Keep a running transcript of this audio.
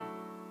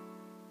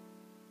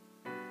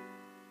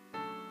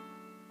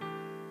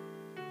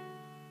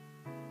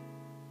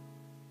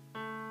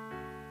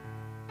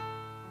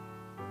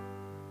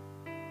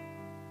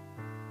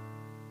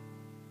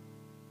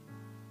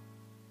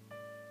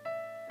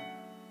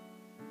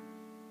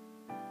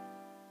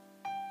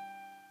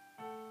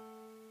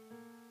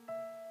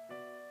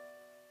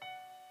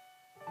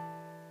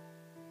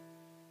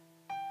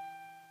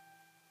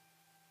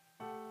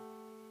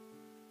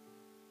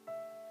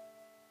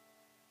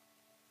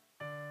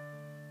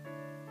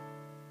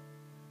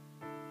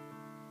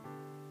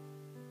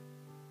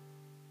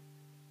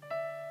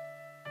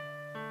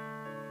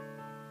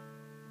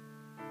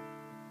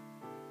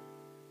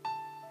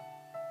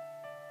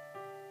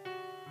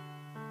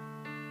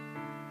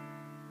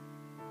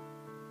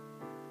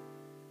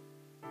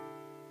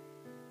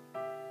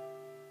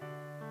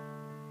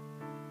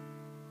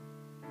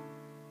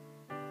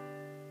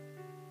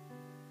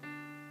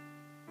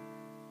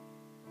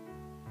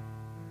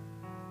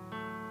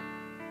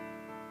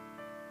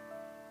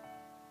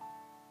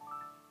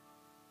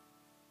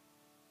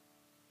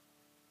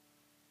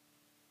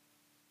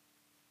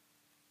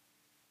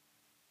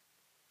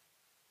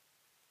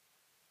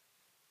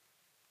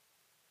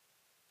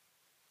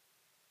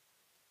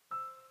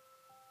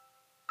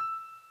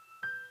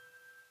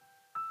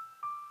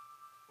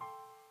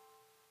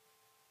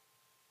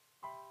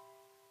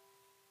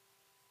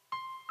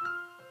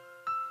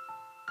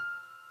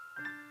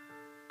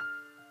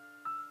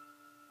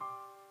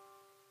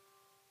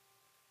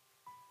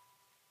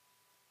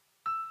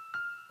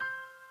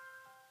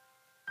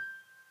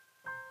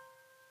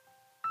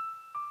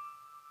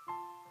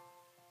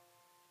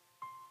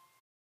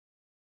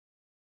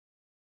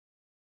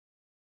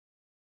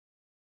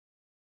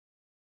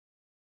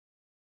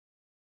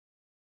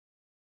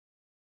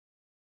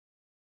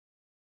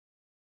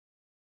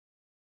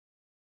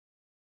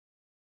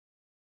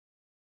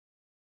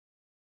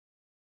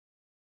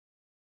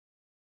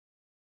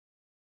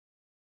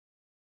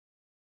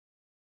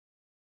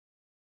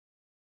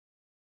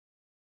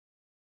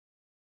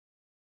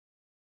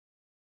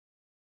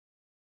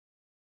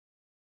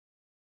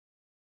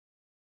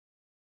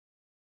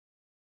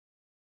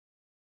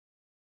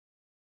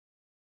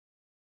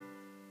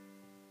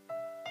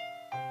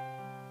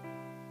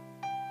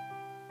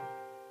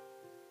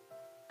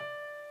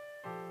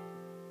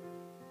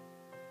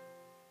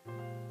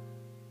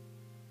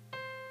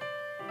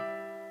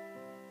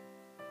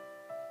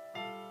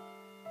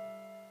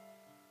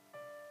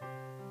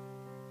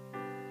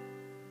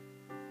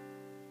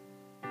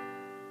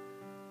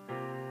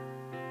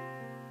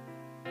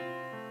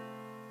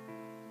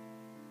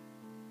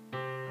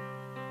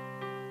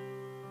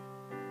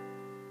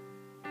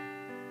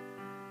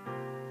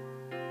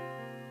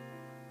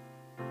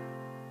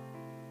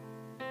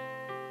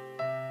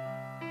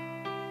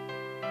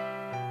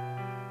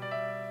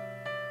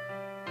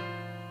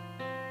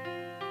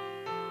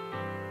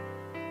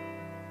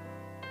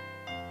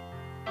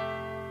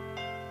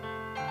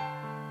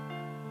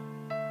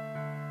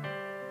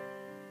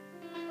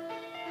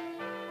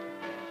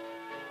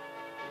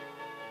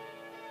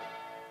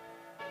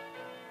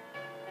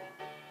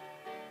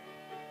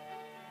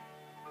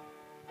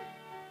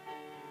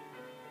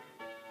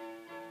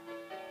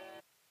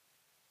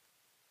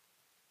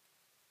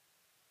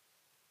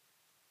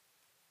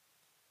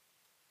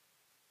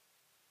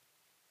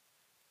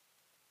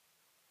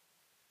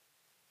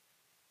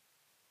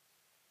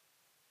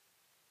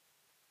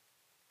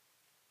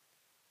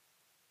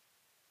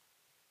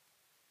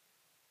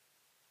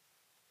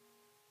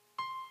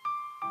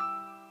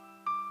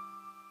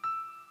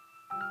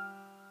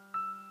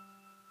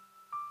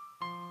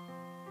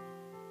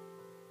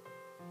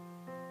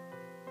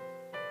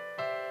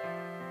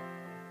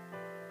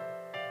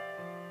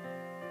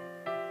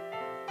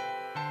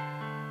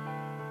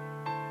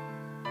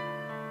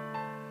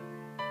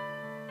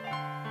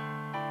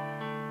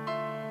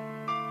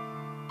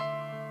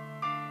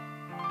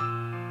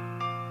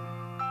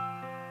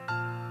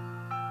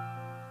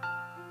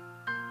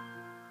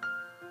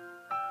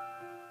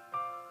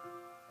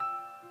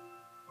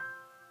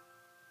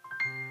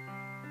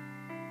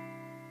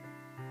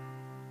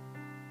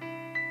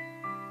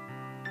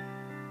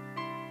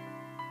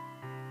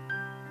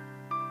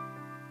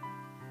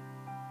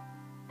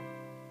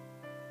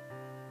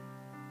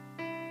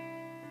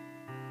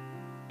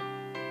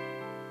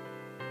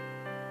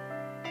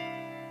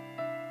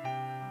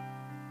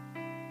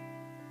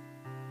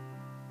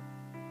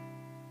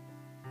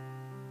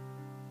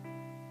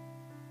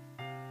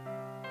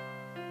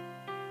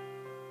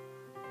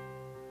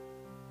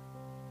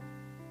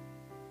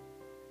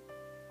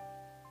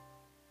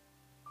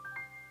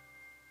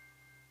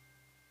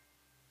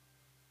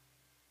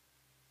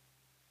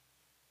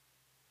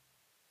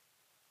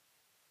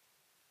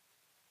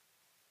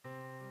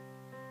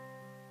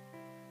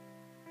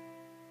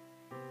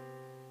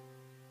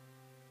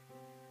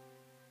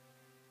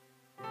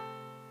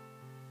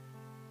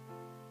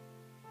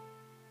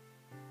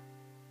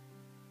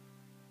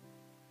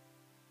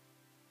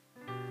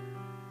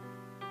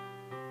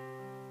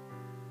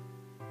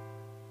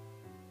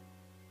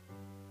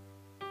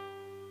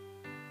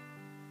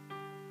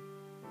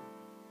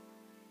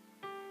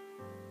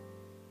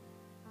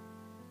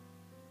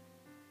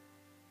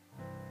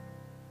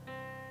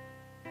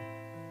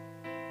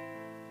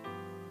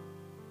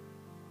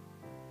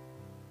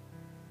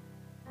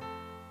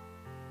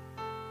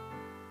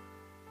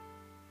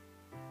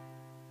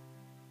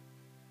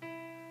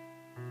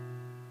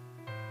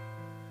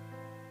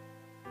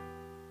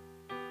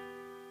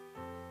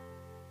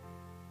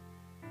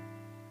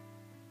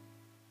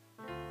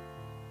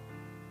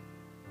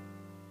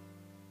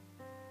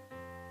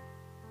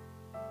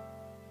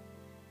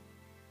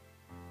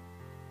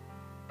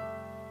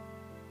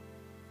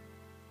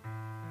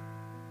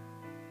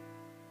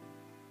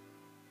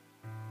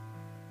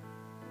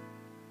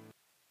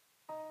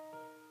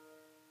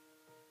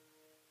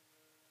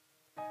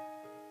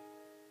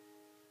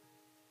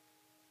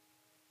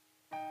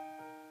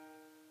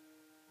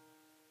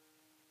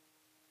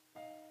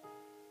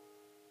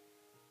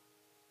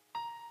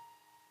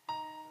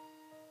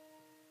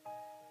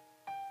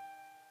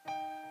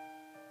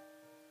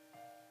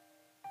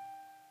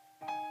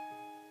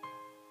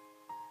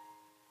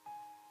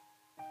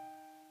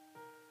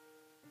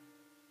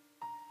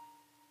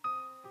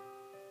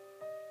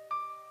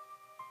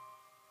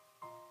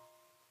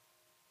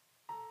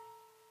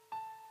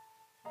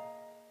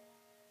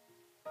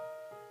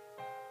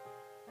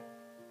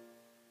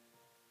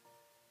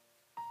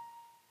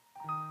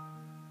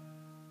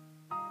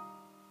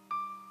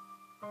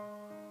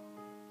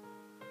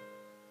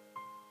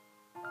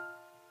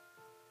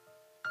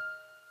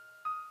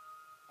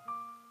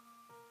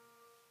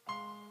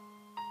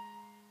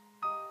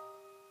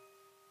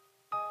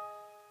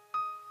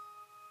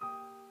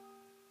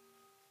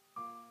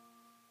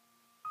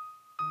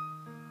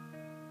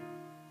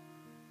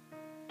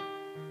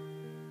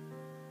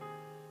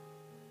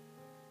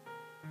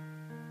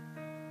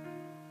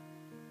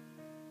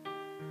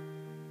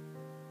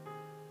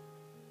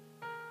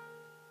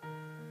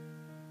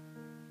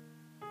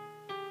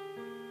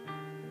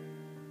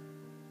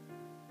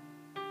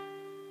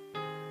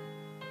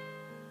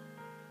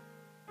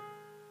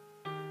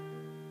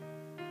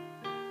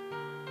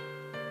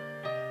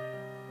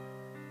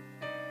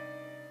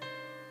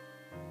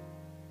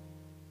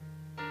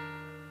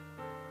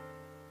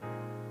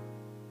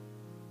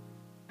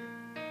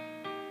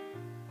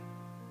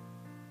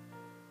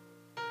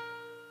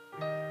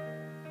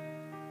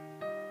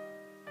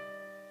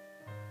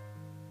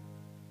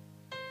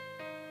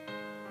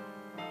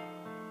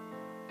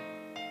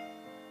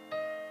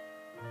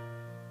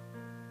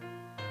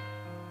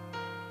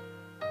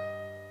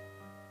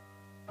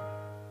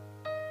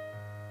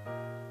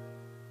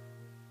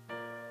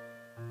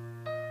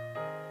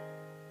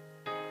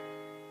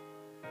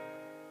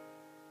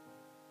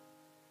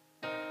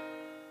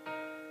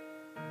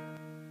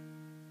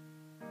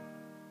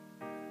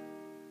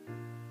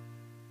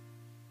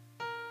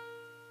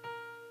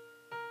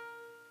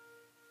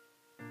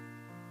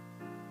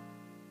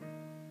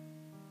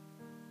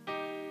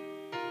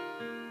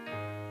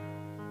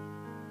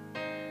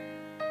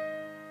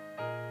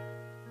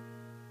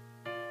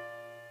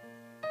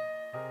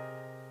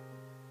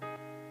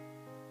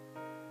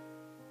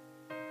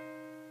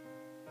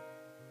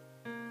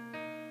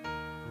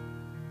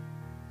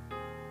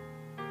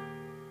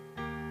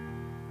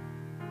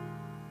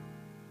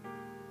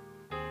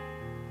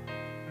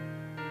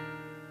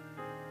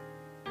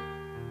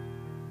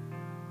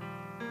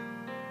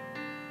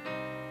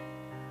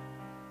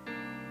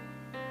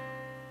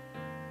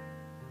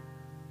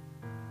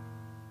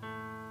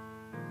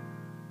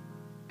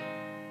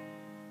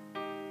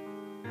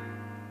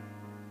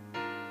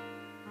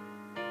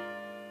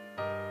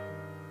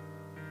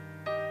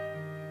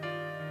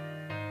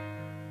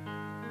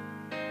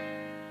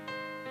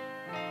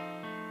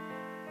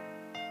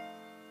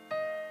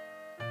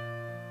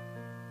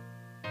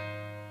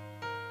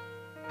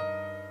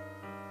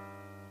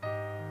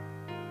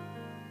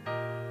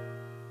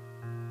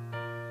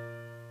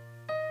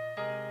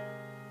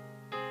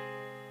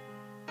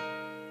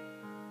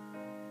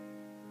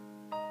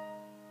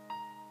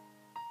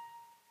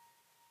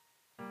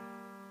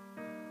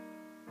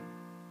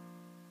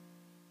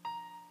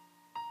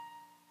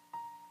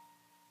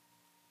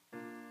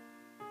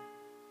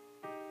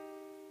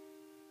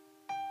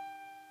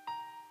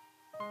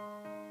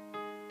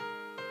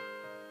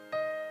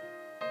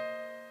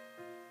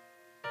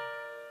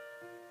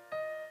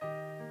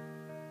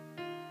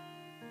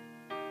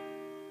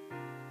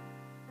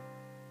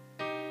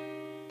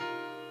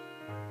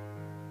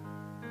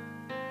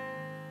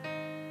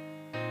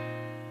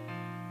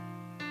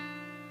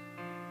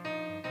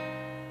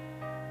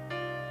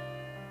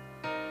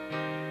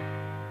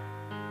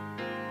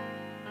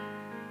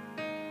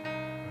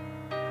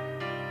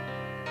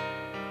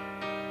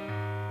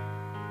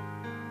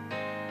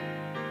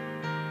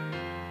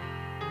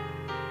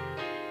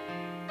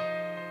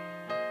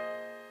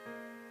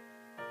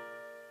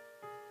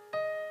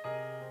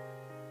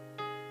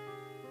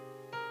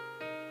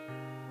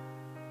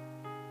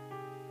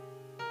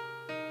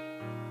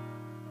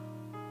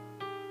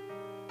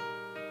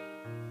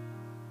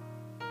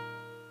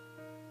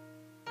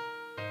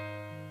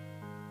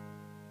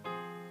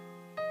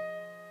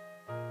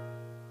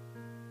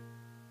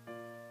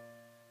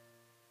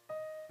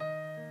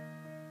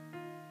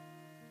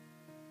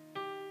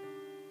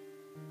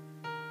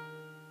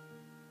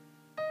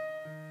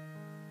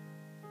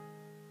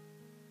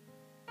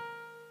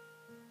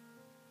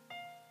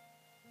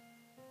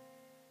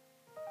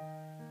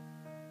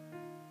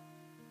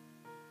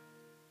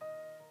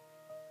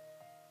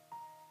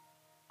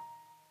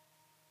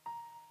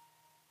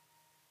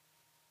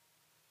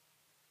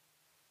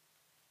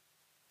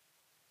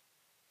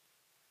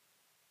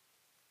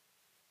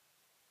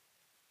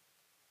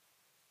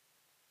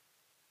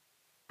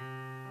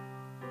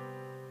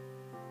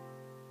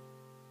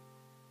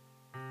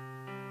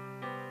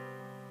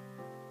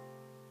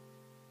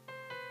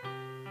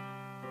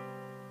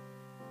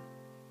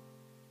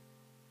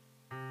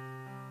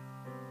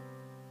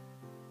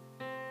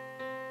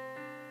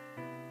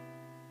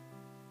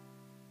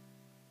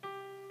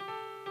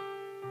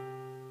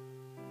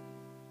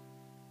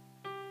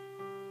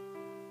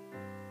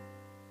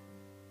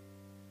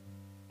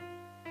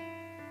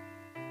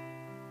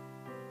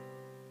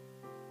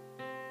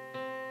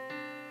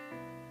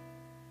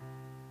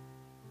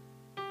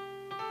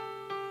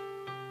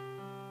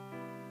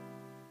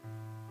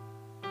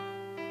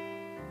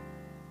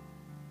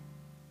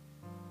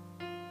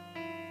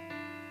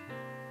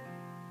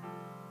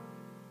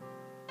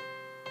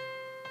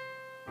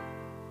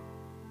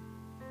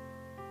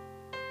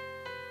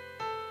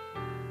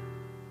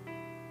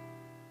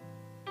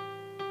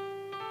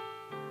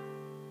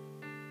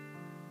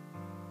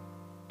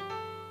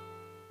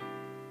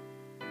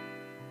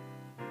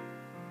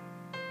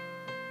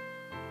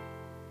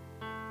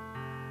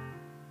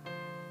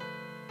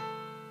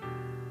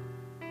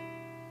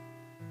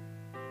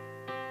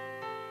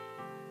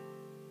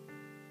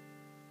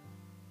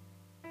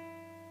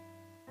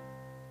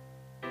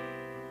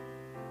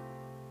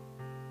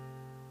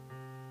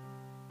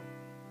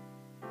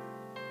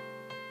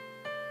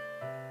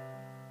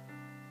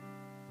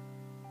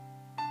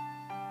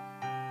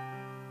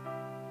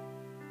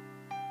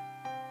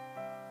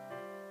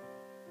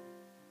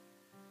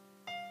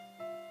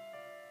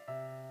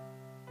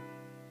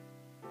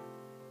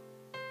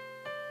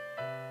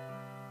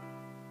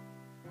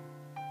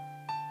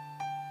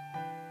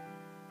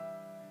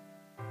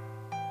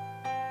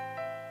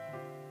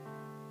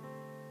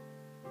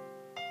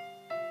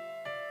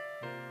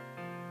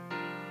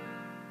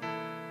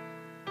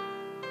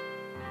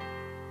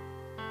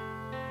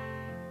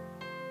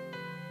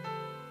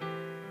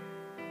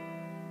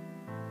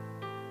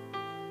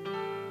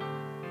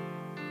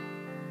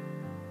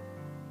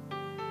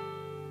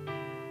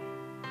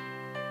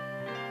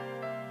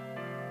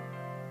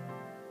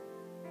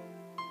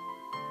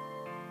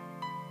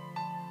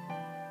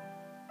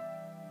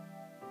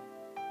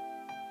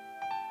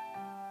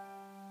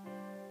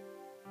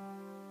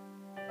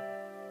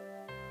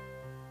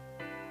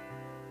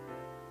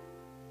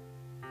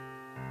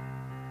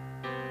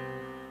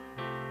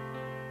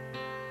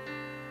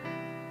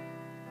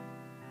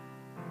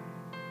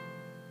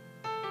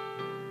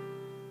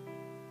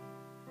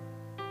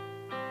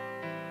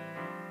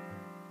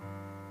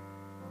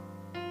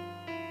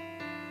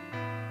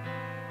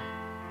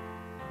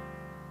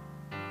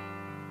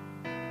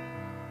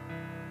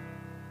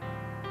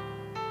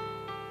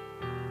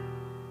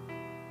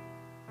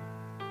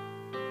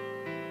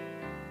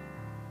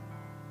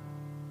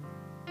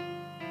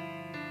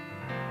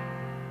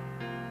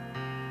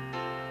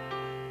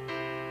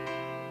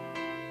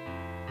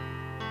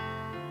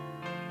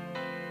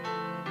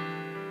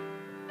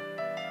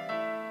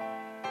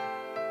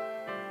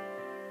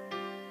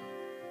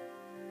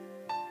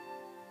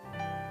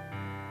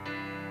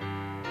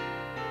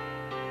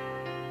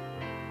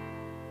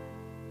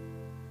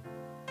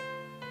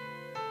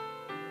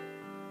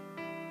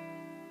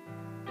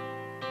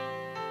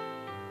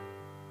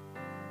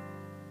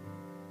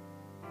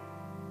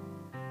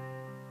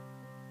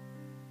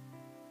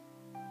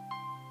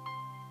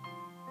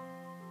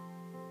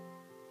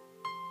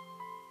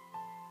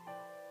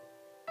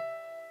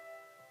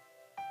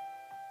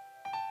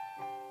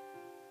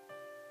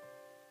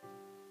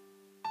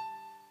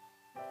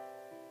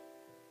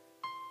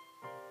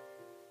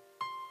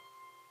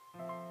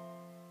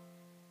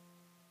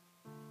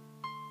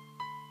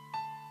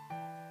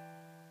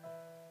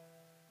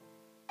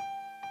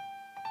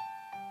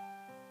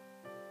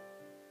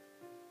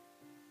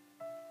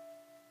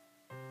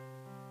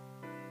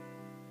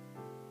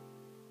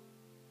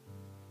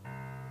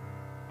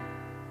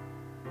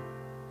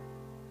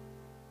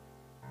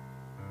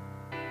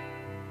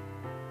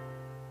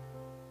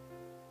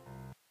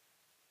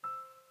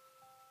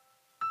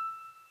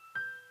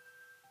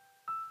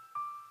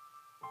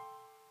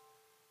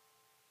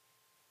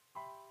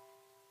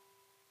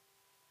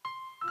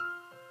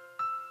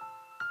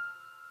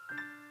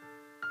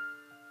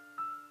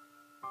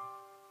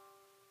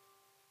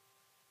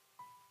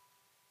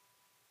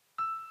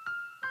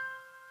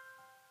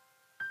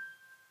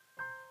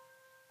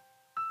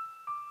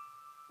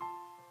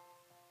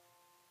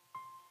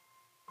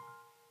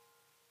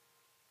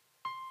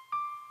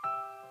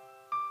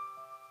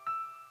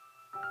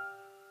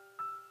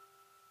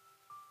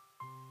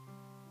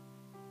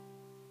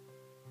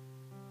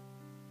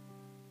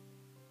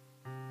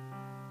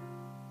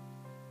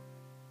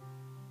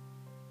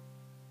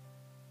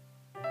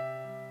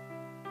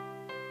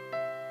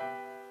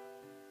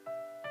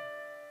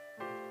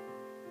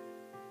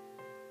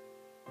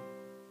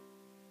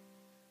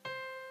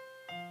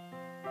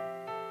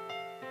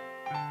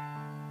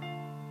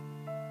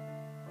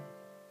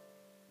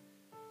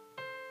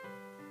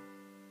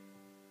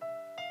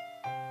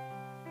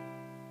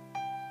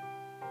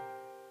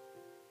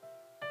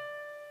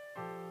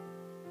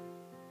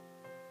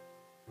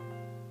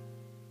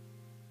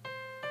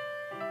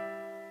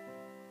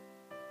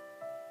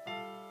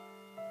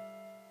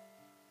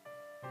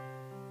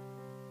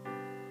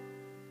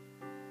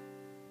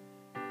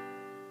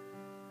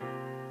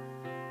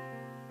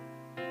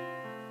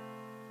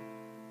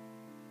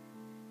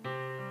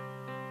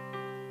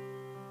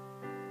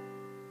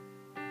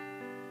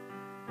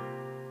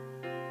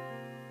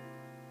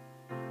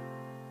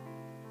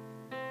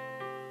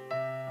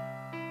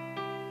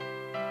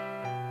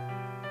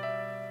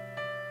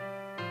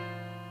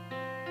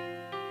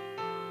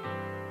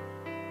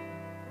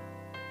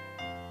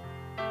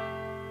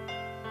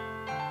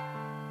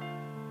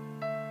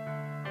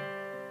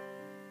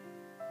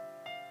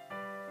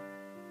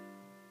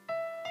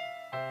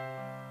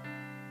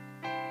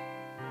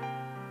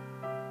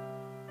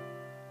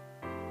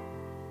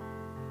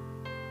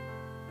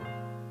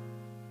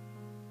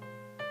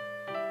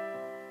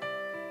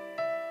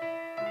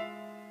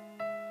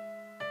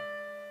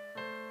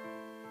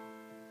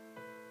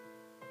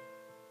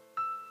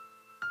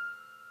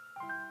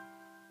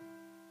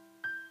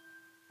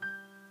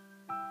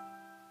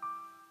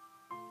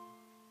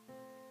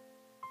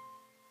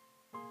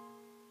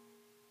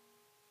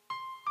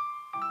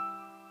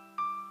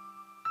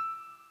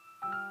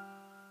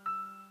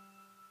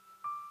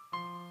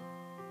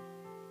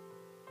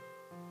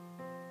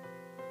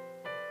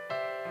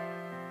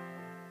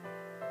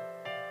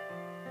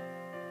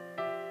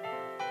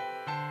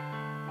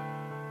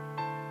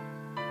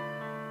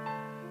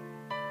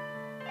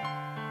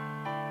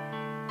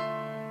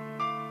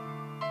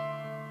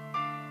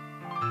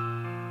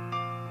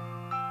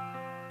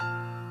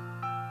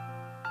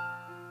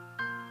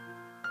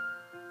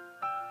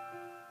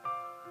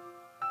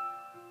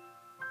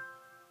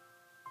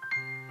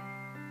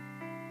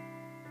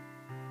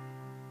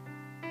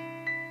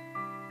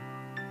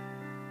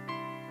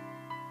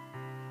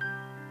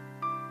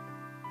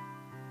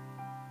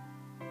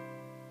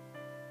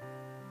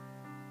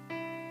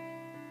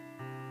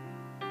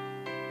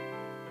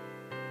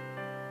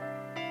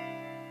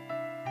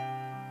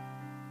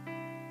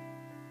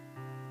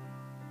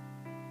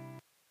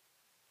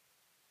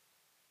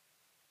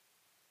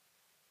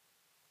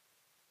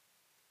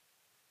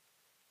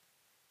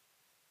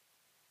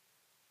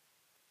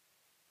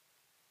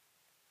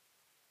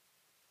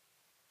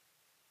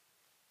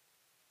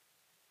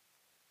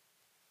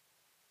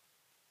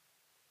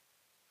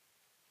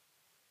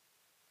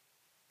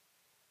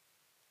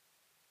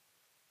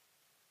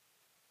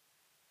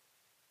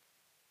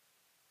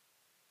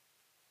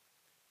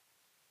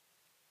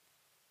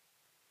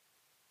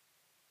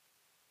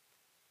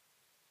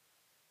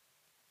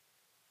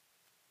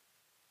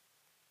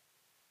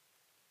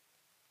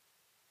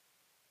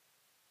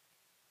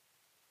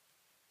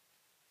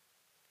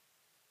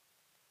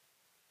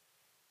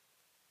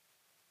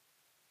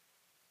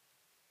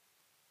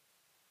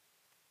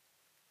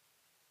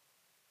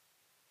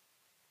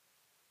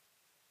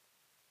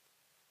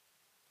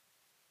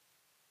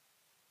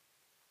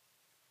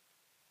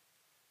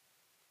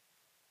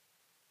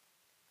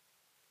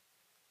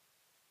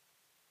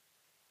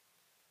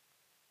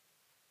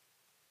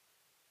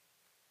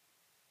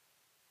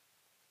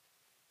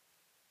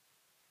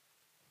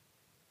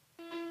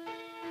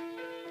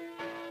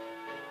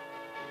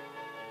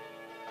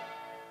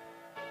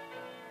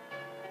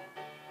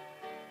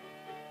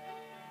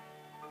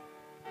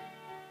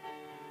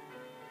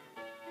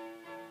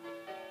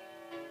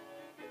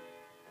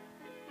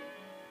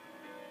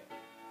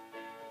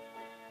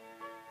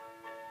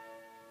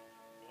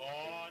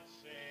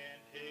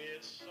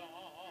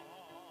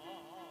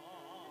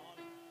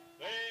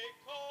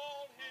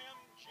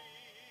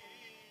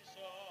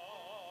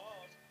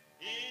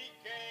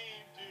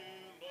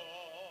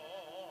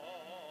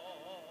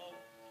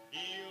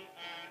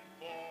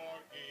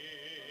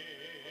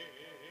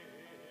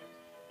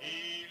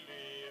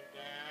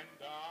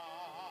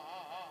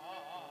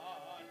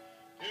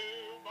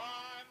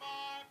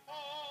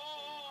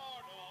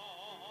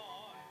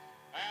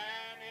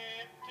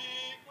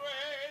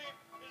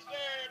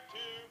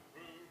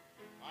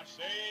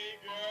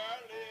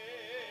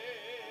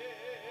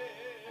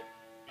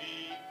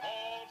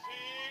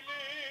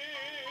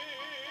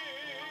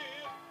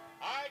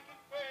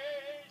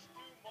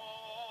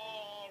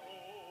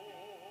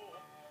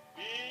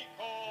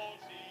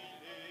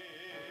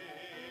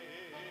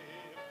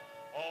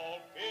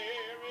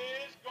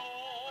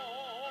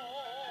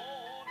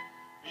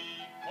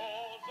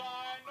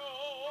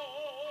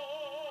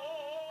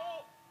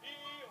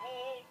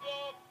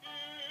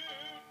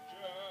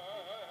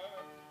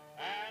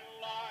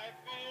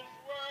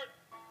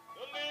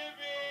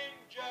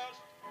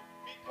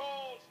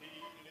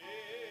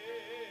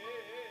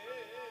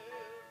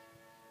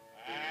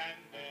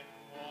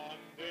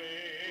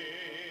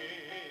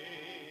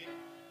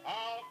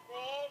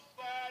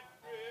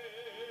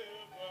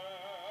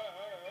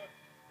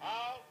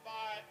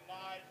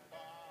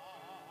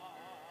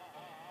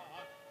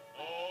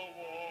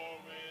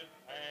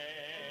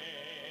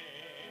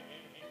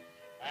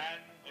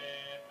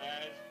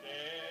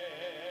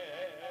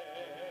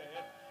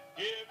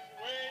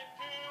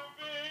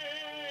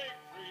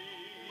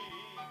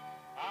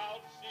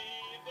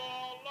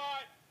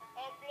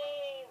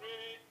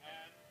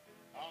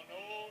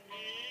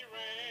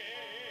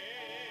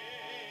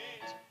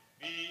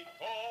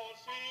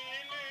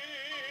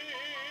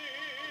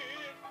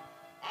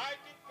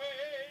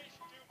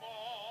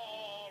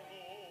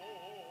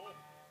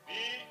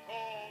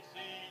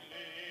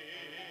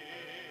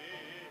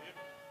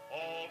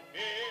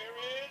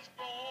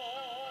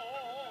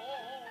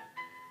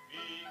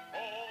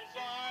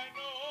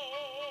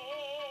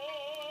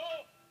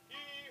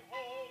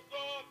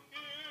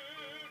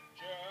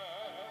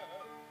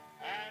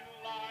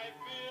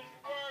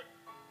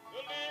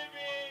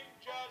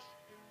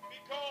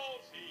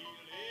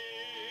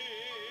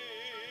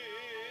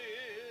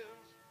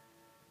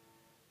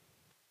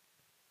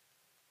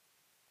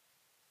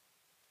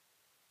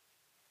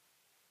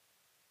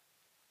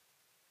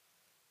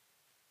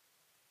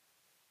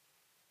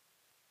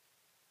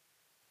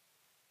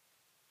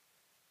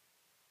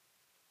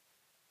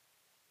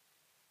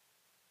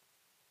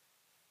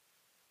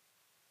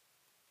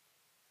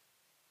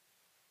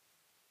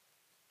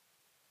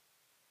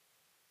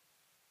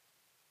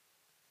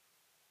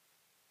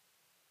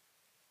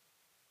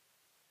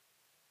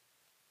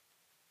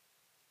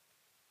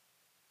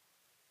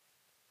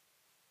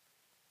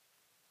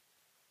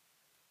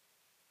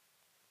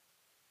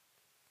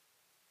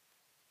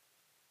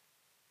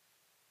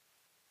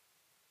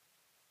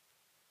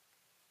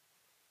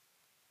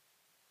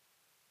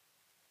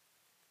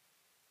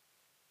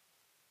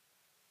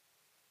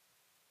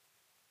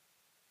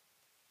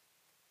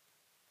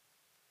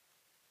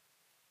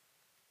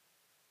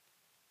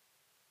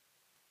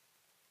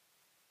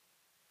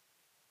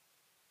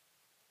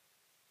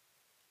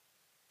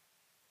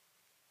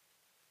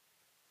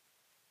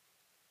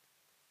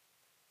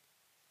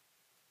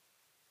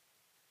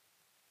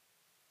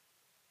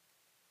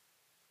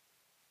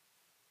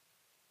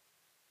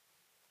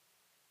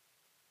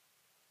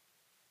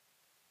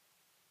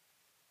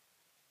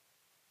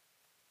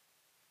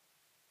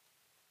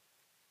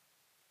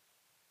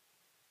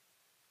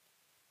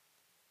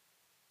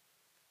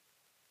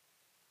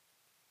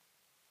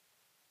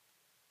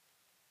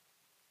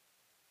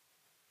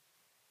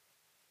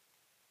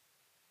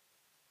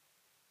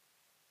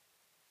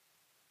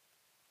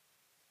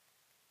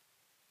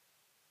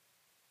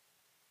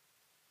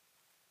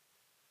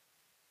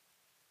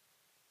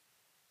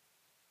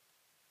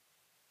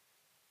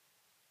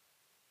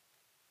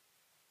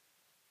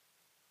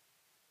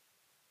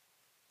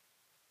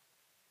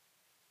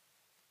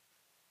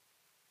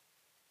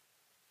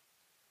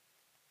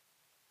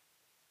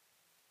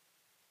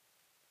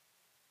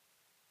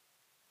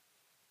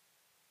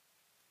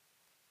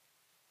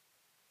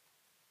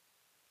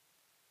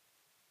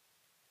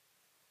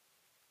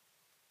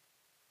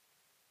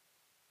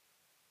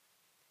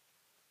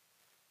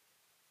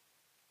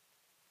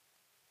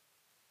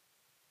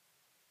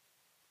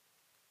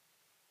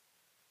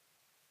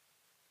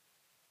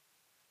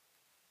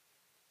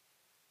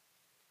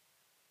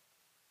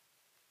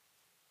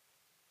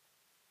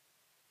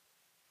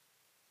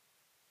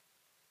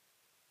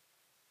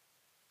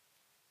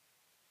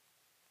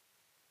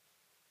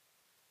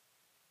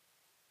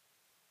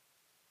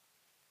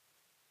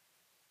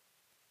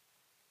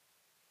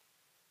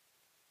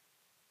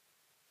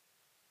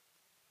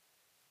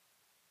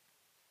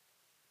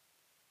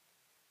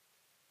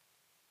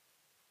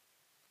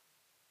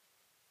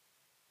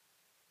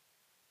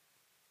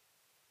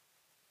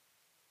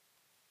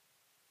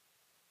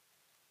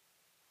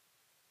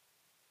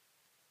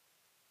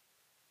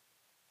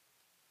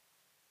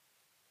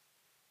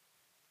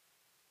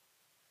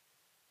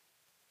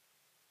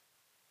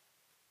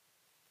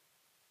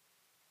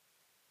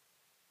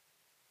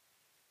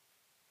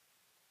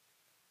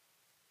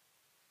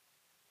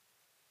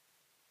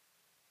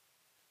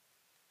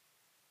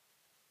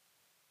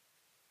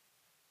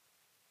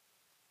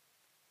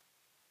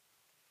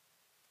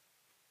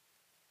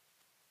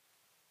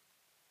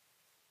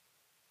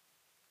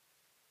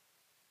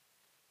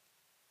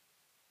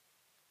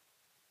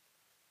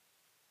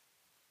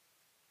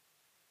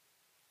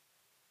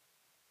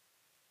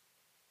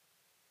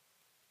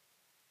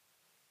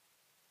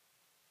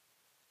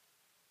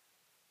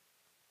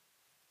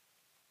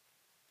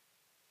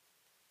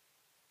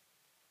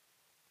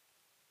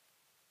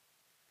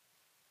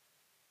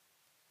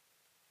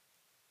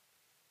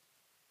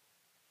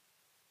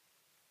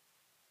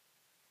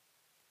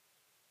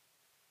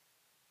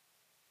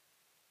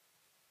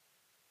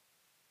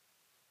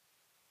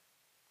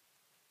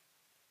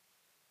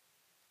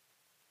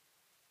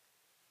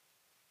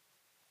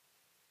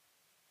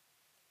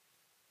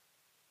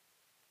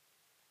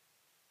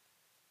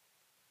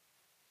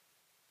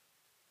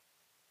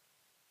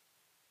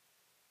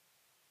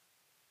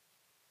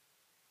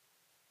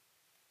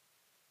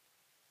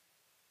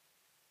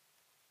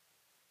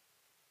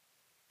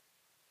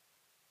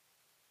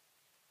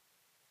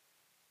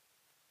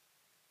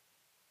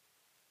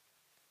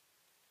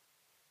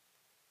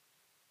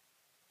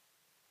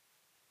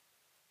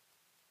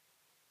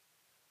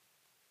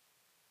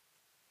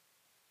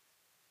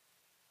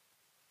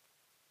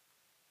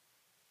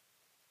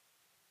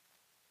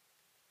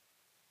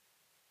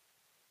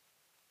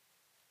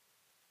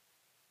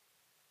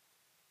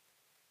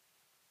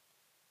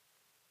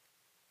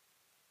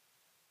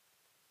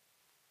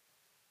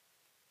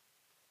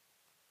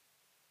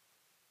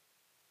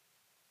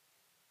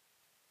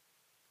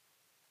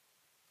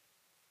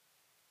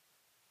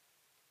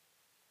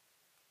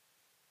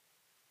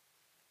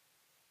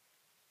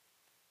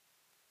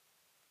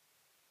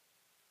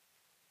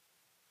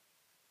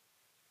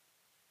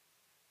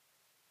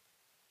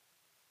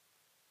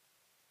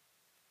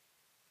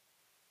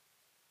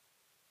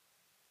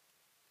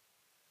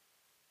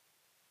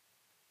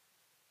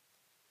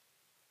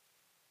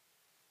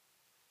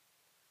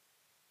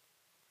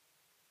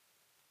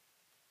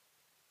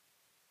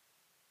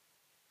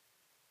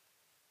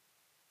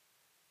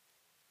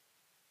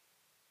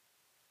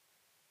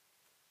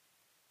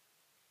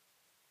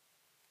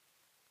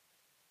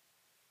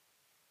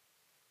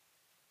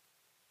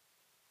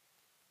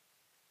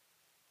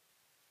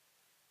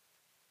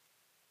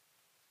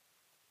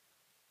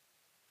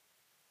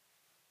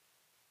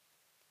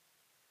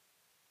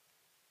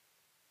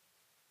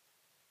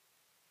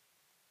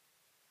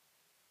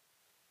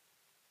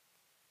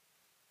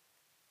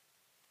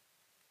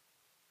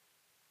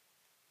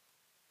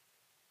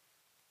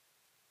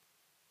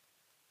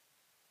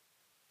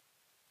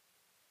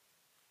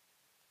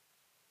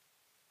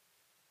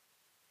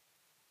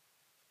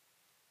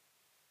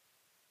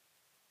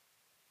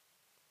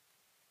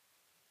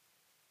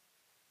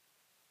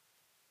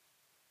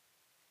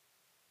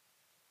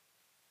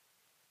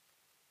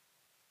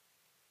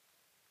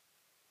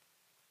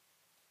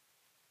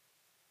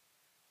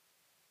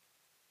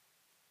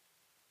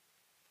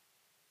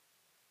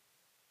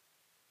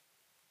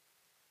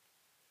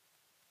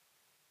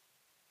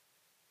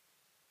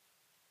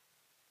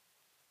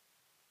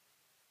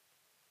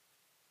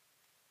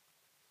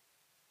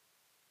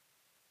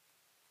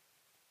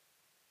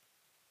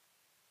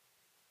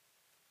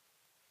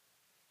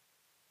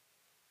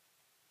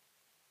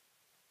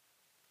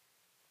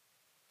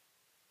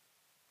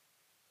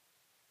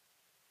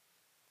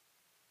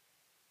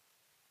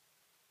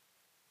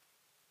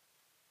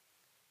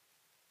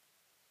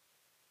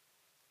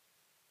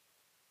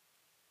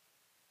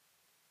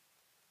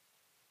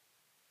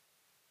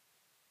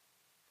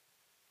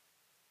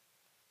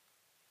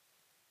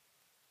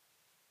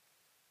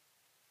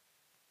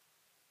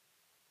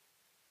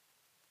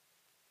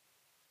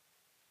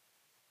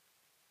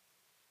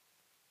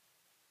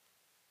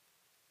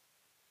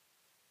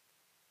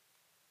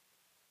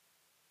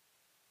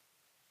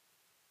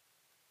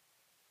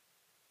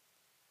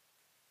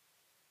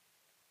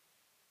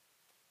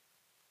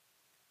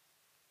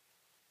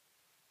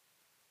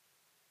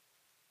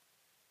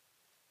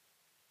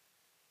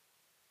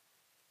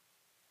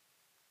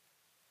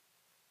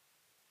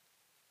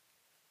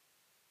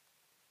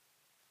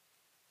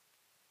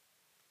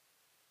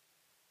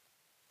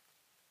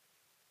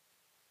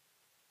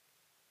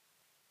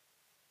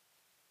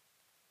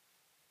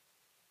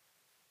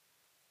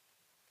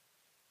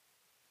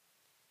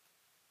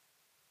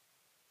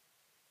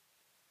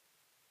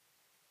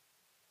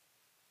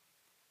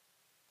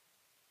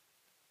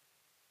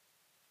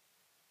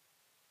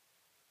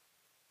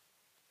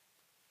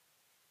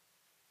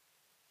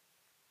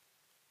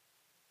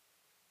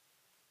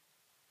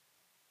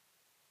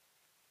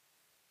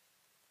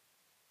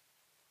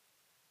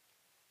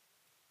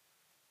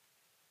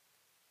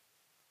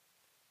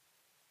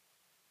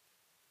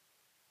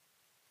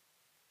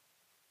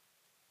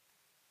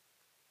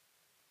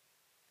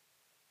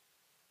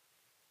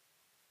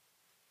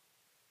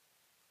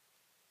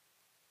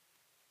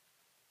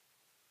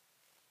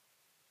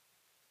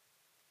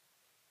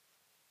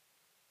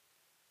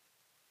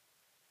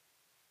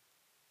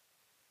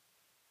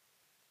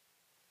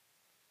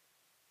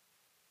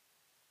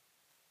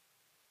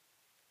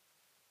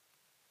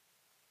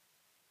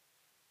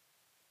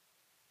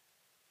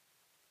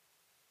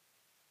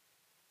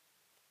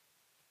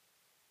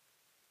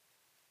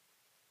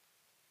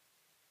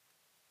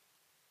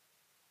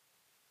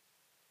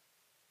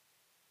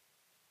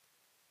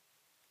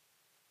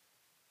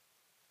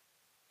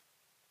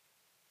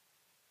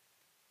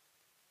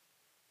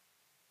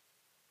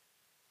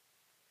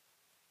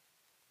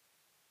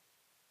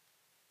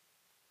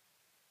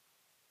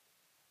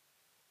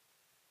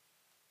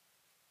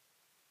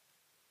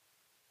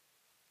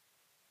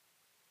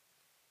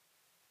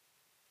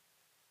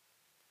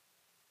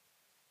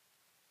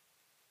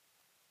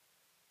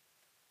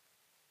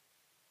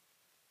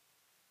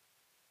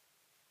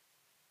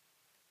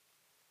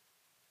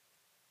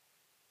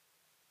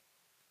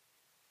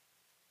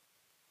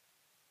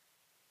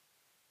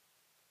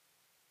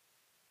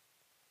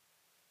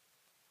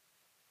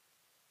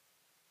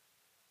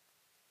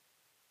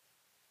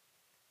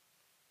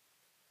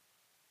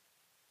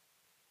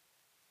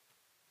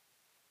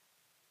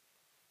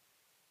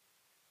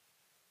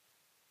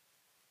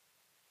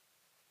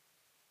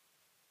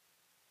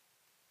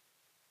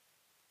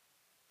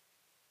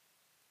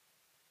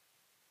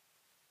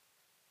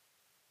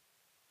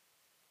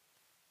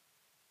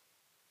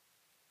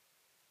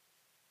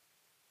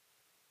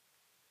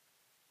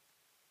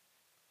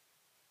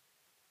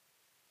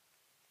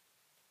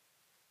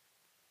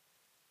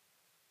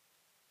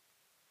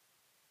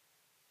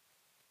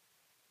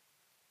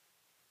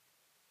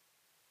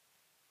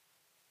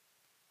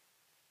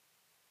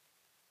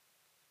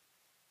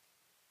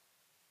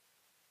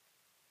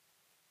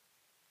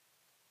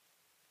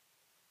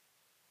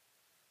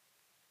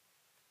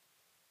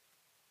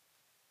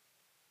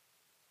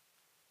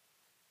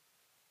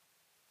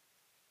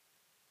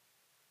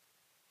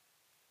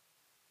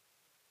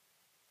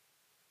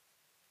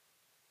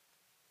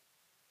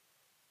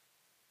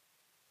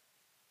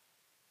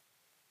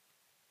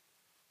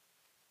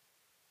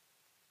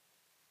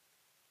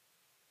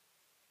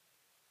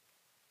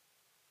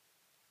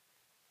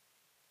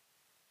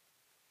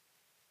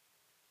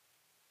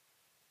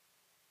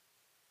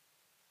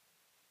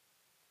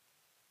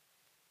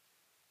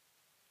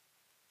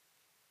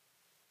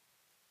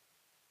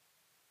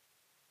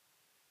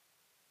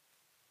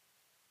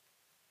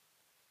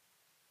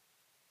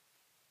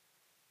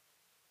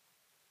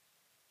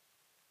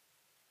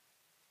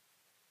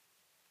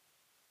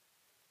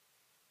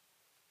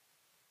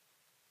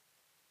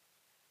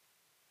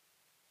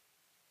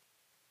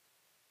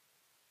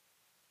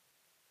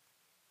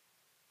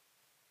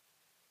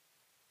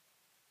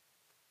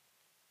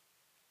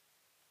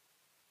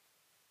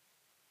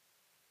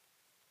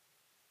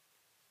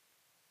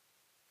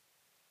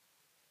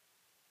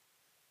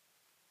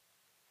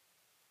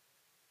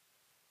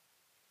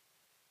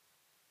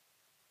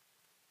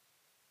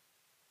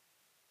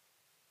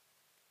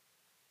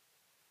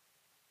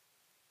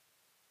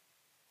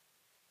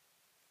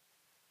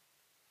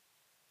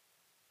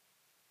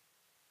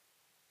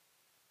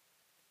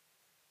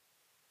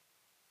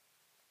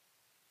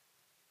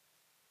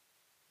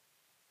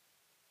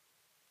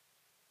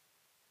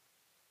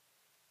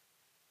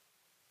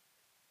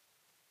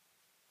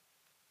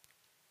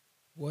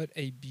What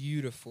a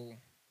beautiful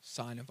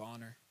sign of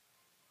honor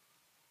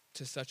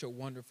to such a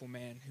wonderful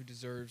man who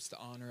deserves the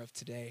honor of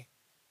today.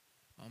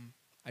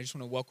 I just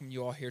want to welcome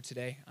you all here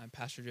today. I'm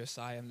Pastor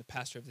Josiah. I'm the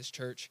pastor of this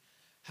church.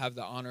 Have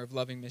the honor of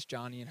loving Miss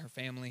Johnny and her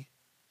family.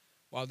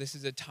 While this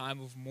is a time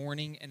of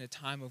mourning and a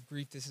time of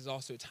grief, this is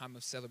also a time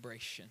of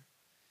celebration.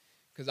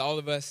 Because all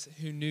of us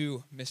who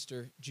knew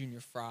Mr.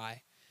 Junior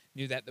Fry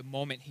knew that the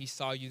moment he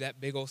saw you,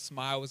 that big old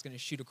smile was going to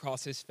shoot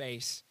across his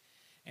face.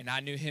 And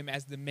I knew him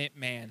as the mint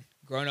man.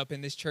 Growing up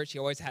in this church, he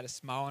always had a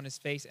smile on his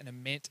face and a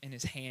mint in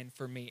his hand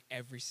for me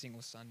every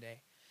single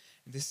Sunday.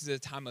 And this is a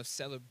time of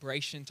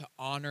celebration to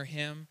honor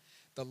him,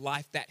 the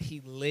life that he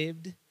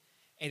lived.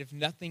 And if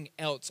nothing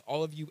else,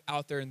 all of you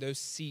out there in those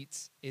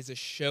seats is a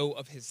show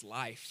of his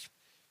life,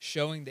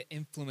 showing the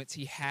influence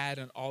he had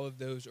on all of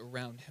those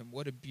around him.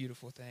 What a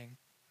beautiful thing.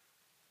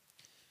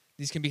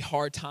 These can be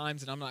hard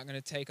times, and I'm not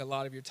going to take a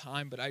lot of your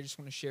time, but I just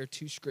want to share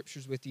two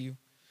scriptures with you,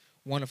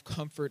 one of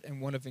comfort and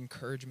one of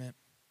encouragement.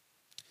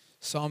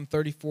 Psalm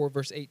 34,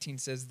 verse 18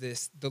 says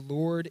this: "The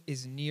Lord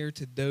is near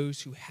to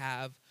those who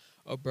have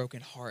a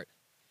broken heart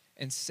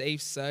and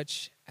save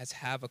such as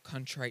have a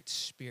contrite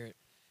spirit."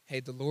 Hey,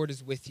 the Lord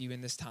is with you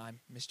in this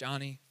time. Miss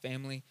Johnny,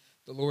 family,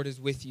 the Lord is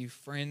with you.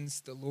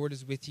 Friends, the Lord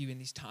is with you in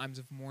these times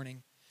of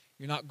mourning.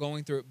 You're not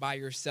going through it by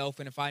yourself,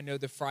 and if I know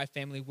the Fry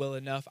family well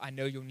enough, I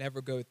know you'll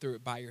never go through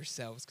it by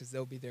yourselves because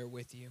they'll be there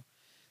with you.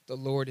 The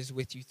Lord is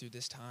with you through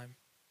this time.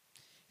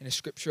 In a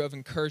scripture of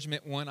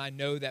encouragement, one I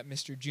know that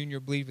Mr.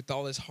 Junior believed with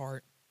all his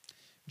heart.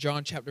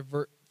 John chapter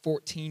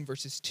 14,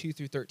 verses 2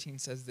 through 13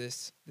 says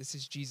this. This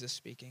is Jesus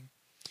speaking.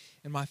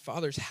 "In my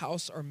Father's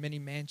house are many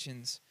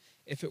mansions.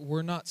 If it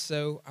were not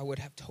so, I would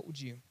have told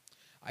you.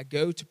 I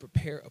go to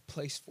prepare a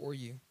place for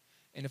you.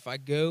 And if I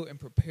go and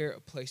prepare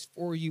a place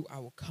for you, I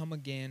will come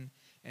again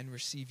and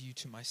receive you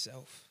to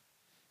myself,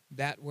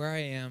 that where I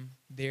am,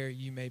 there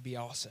you may be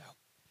also."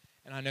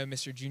 And I know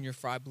Mr. Junior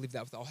Fry believed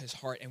that with all his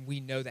heart, and we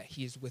know that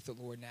he is with the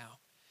Lord now.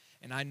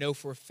 And I know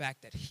for a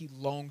fact that he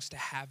longs to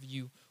have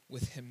you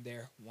with him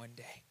there one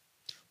day.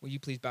 Will you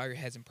please bow your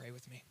heads and pray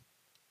with me?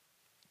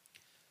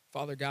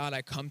 Father God,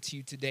 I come to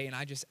you today, and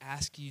I just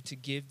ask you to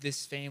give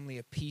this family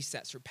a peace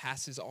that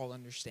surpasses all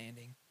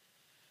understanding.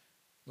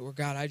 Lord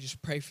God, I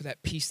just pray for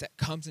that peace that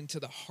comes into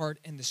the heart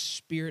and the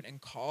spirit and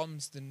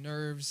calms the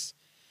nerves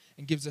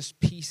and gives us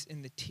peace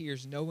in the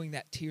tears, knowing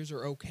that tears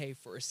are okay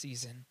for a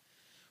season.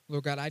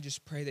 Lord God, I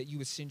just pray that you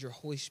would send your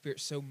Holy Spirit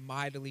so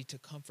mightily to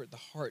comfort the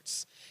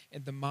hearts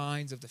and the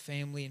minds of the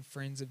family and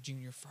friends of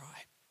Junior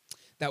Fry.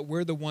 That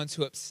we're the ones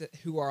who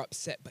are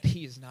upset, but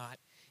he is not.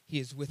 He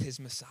is with his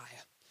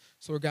Messiah.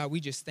 So, Lord God,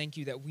 we just thank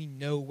you that we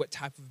know what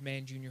type of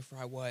man Junior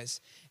Fry was,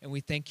 and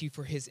we thank you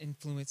for his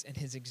influence and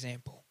his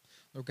example.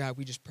 Lord God,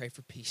 we just pray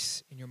for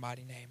peace in your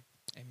mighty name.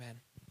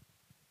 Amen.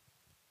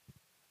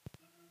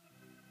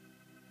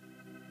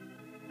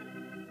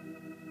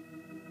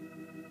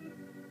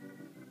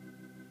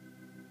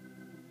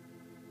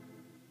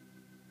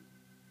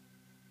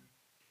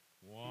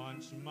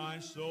 Once my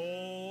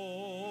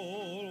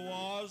soul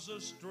was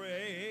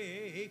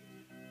astray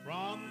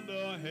from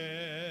the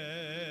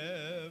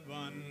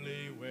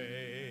heavenly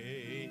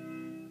way,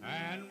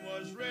 and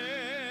was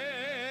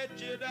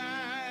wretched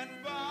and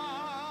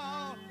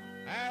vile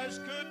as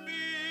could be.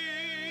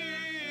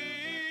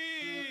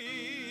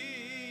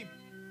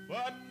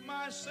 But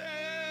my Savior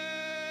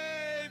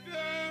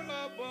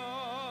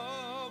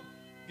above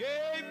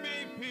gave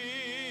me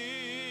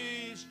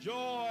peace,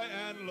 joy,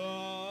 and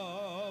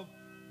love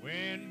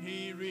when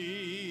he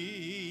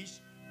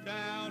reached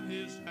down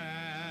his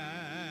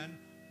hand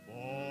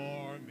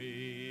for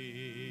me.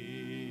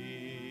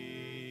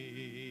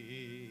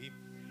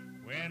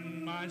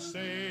 When my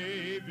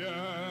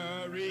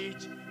Savior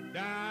reached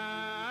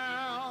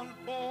down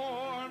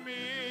for me,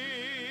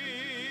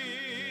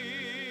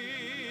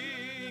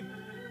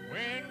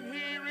 when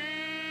he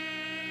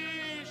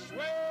reached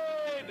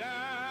way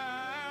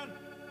down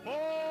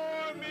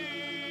for me,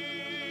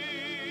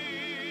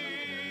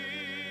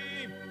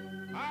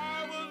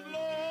 I was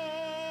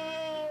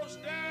lost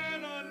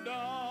and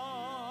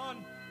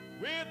undone,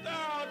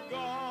 without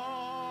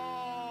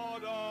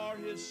God or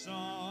his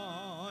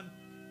Son,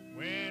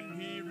 when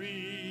he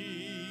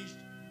reached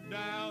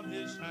down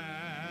his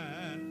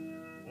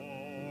hand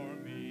for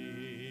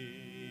me.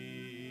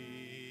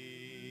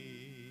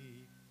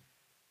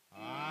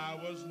 I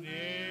was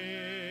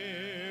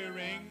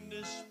nearing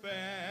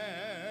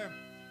despair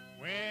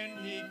when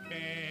he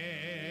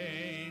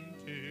came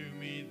to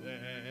me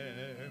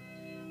there,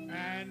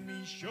 and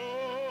he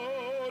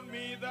showed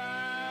me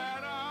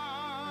that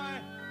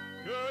I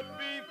could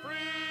be free.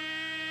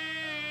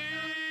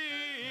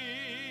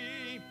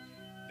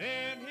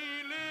 Then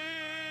he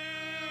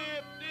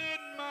lifted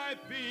my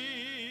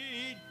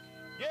feet,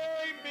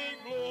 gave me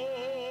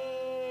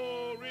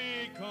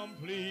glory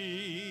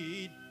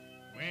complete,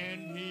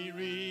 when he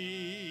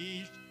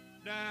reached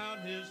down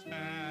his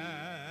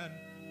hand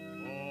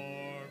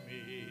for me.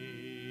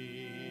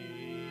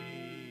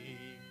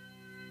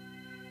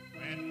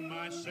 When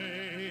my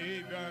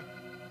Savior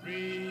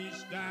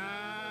reached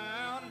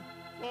down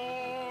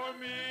for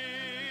me,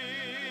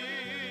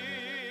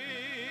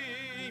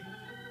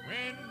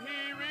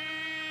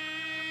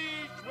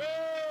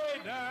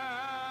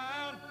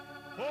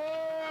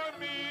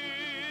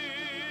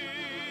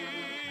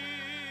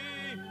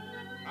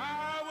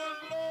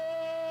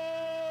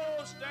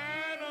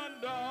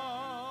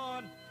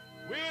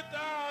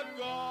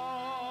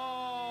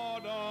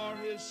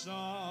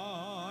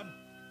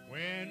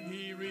 when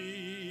he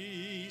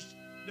reached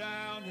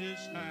down his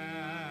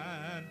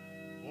hand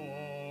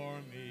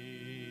for me.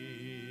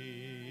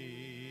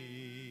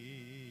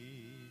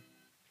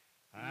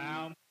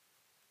 How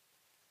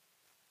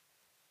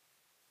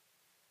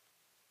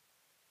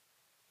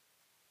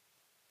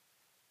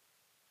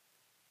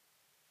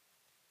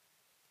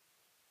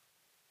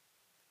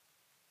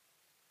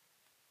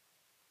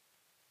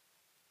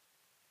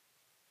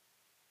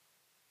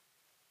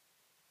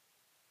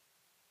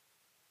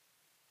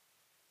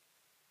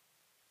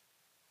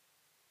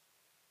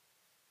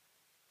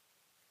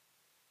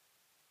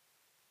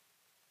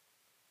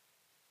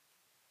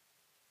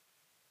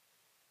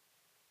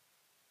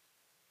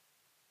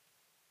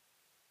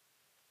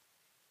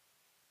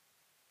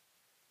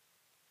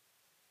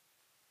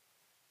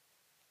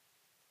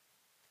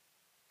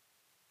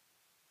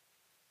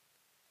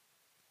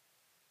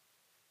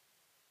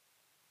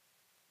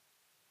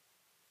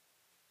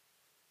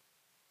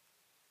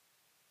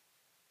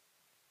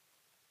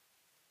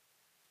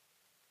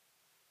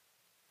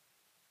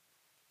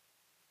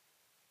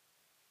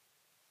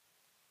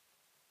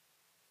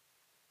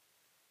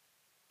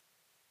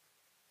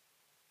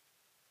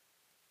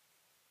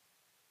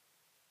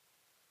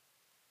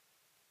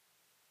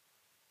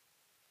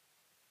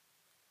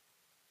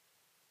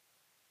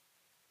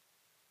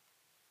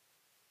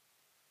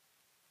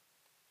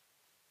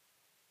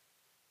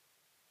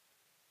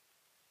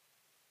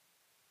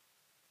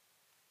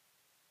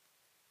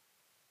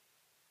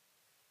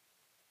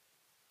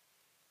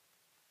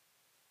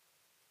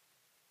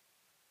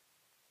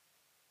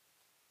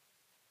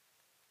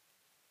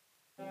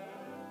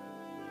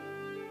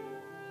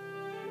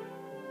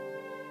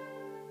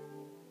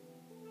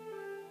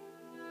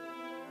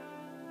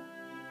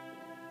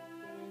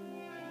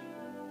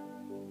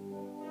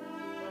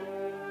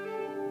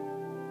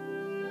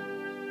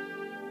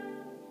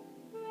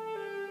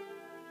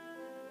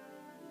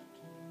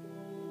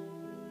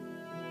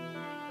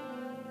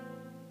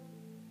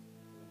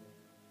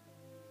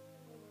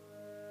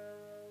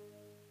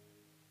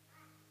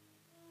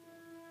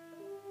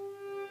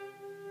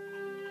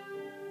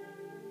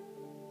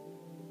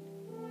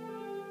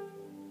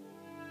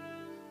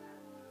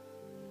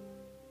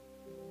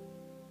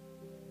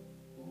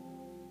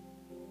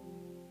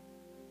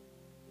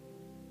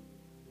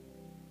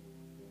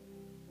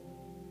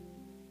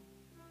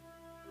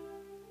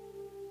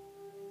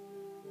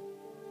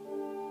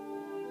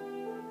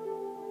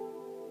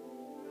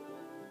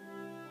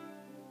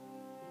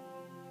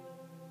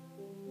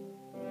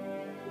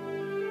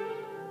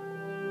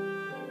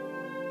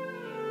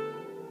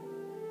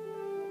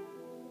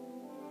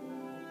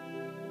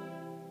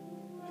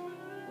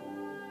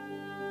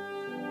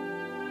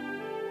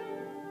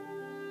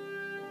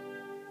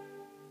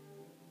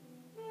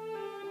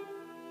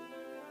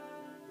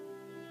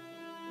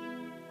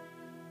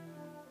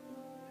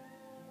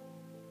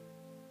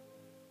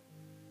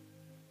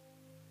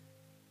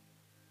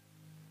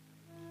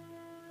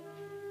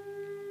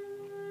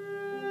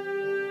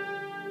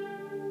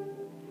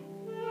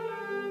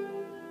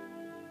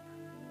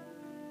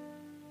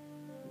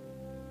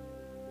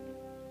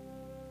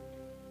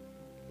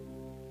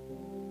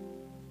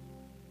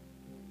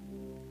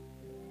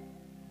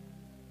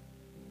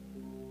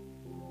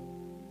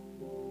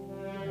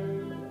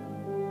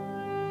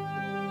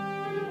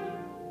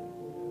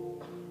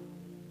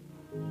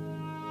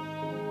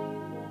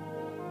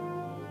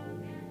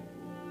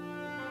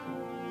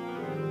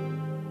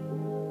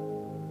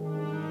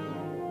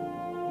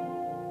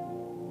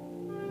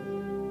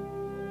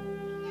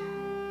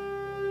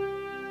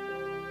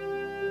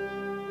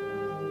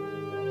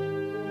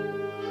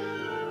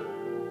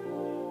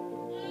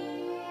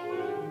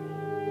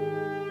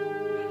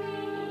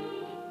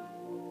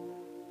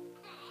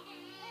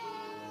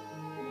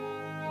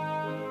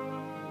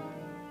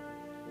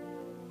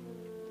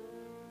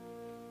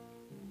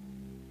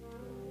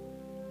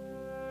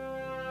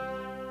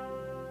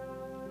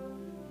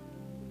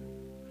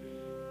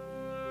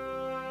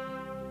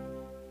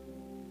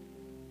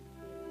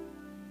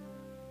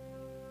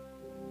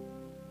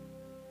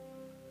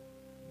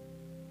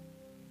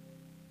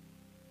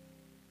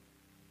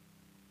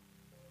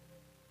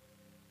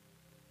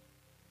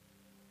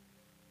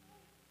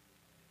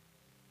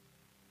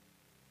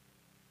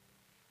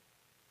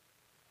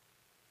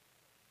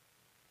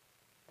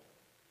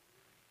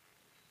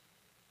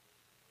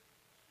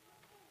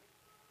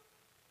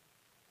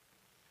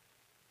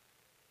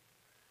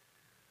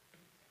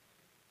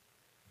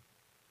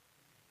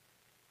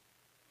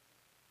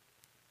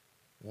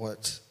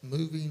what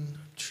moving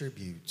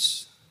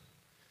tributes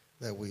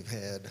that we've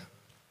had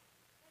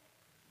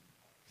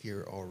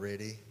here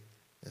already.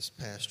 As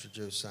Pastor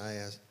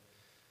Josiah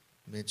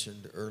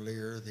mentioned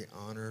earlier, the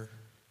honor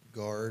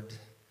guard,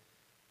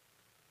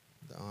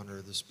 the honor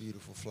of this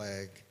beautiful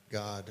flag.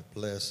 God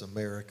bless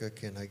America.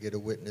 Can I get a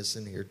witness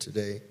in here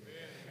today?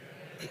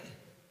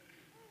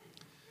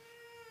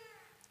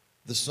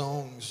 The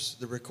songs,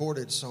 the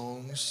recorded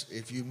songs,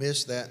 if you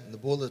missed that in the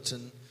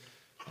bulletin,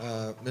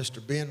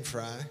 Mr. Ben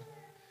Fry,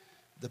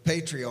 the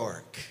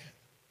patriarch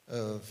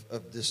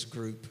of this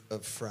group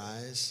of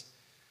Fries.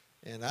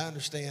 And I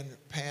understand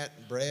Pat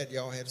and Brad,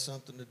 y'all had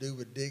something to do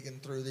with digging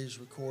through these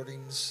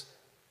recordings.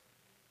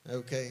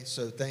 Okay,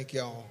 so thank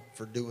y'all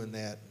for doing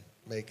that,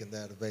 making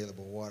that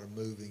available. What a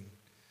moving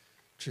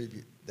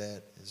tribute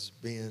that has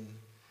been.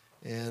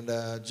 And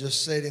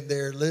just sitting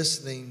there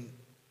listening,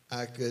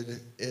 I could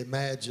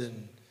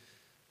imagine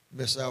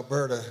Miss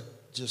Alberta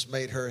just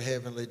made her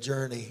heavenly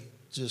journey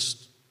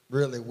just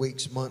really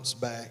weeks, months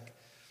back.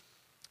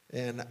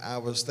 And I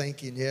was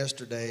thinking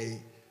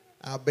yesterday,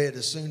 I bet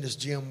as soon as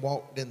Jim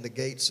walked in the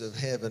gates of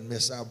heaven,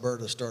 Miss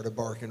Alberta started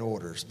barking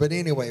orders. But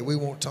anyway, we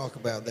won't talk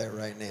about that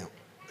right now.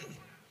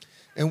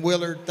 And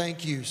Willard,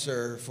 thank you,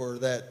 sir, for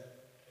that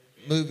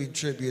moving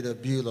tribute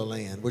of Beulah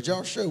Land. Would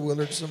y'all show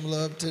Willard some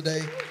love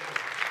today?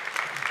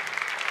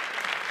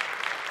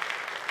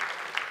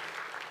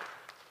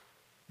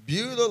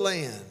 Beulah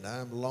Land,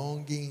 I'm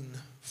longing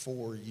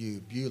for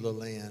you. Beulah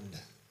Land,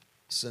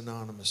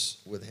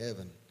 synonymous with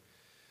heaven.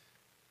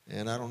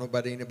 And I don't know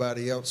about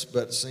anybody else,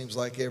 but it seems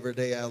like every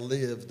day I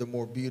live, the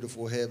more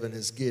beautiful heaven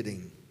is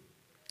getting.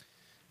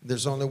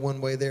 There's only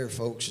one way there,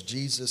 folks.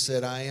 Jesus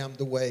said, I am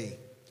the way,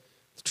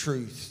 the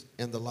truth,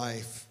 and the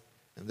life.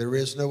 And there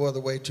is no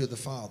other way to the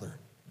Father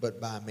but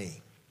by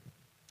me.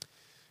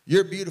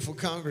 You're a beautiful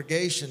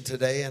congregation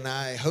today, and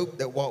I hope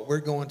that what we're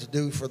going to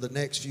do for the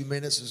next few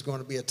minutes is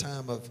going to be a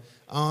time of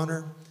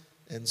honor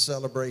and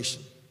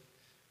celebration.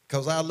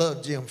 Because I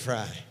love Jim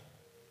Fry.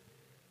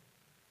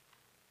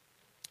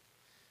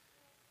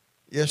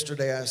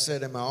 Yesterday I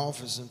sat in my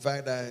office. In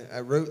fact, I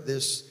wrote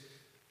this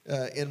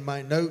in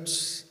my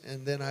notes,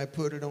 and then I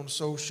put it on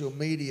social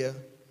media.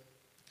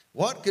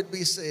 What could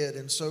be said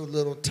in so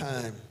little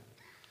time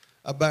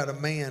about a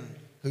man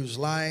whose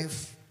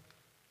life,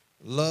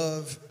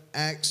 love,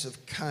 acts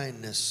of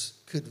kindness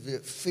could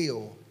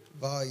fill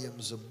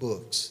volumes of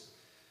books?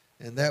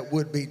 And that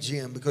would be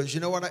Jim. Because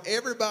you know what?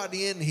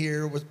 Everybody in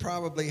here would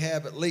probably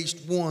have at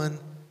least one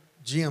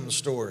Jim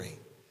story.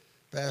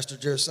 Pastor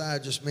Josiah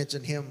just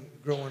mentioned him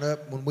growing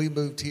up. When we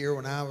moved here,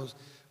 when I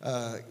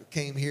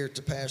came here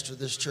to pastor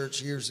this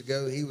church years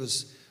ago, he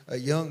was a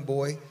young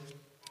boy.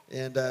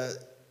 And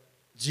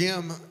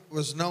Jim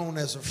was known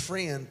as a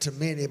friend to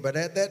many, but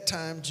at that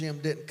time, Jim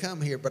didn't come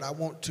here. But I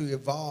want to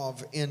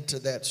evolve into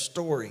that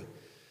story.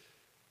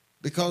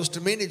 Because to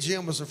many,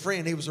 Jim was a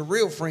friend. He was a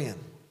real friend.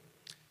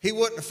 He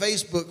wasn't a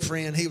Facebook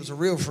friend. He was a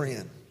real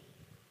friend.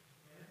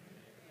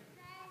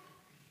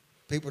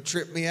 People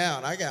trip me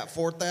out. I got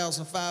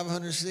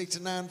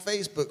 4,569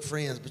 Facebook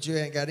friends, but you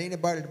ain't got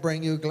anybody to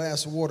bring you a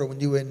glass of water when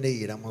you're in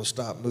need. I'm going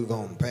to move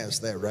on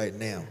past that right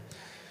now.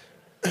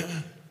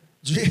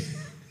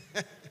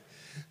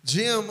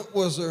 Jim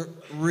was a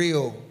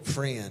real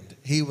friend.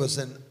 He was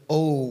an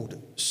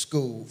old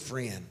school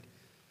friend.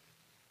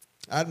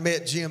 I'd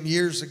met Jim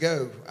years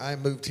ago. I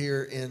moved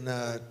here in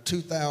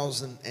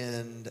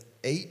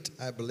 2008,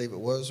 I believe it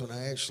was, when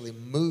I actually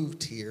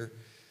moved here.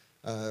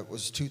 It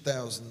was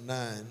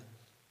 2009.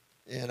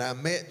 And I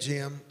met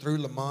Jim through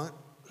Lamont,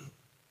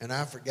 and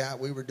I forgot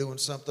we were doing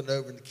something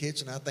over in the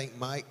kitchen. I think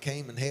Mike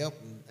came and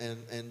helped,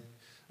 and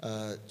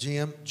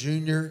Jim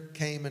Jr.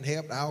 came and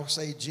helped. I'll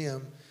say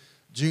Jim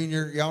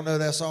Jr. Y'all know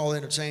that's all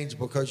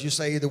interchangeable because you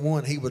say either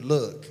one, he would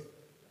look.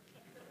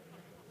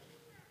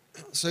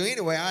 So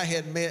anyway, I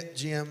had met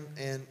Jim,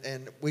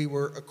 and we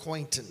were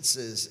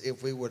acquaintances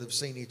if we would have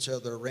seen each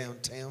other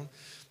around town.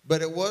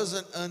 But it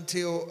wasn't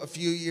until a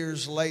few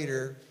years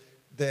later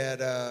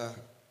that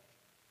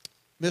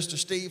Mr.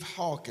 Steve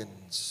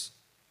Hawkins,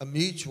 a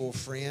mutual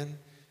friend,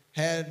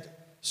 had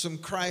some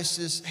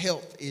crisis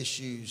health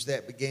issues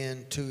that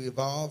began to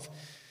evolve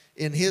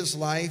in his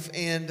life.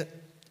 And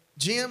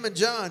Jim and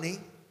Johnny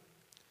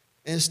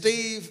and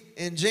Steve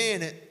and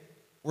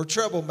Janet were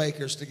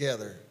troublemakers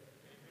together.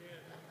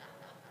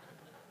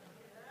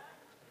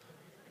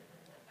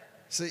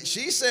 See,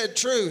 she said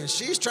true, and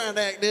she's trying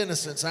to act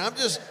innocent. So I'm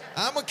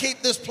going to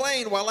keep this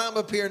plain while I'm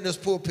up here in this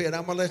pulpit.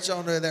 I'm going to let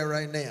y'all know that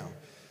right now.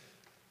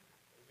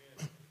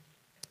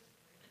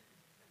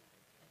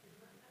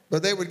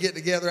 But they would get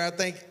together, I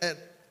think, at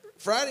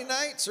Friday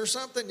nights or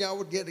something. Y'all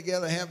would get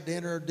together, have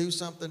dinner, do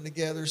something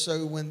together.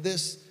 So when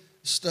this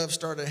stuff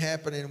started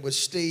happening with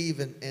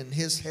Steve and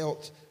his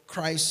health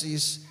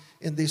crises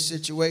in these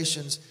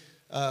situations,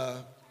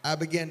 I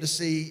began to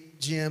see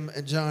Jim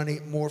and Johnny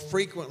more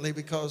frequently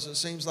because it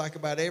seems like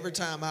about every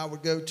time I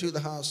would go to the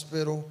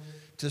hospital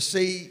to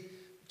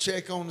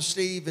check on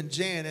Steve and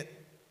Janet,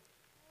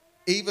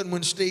 even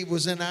when Steve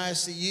was in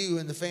ICU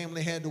and the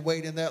family had to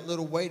wait in that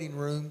little waiting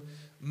room,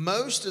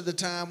 most of the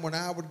time when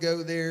I would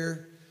go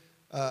there,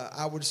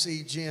 I would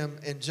see Jim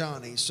and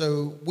Johnny.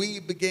 So we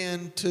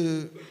began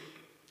to,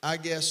 I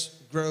guess,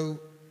 grow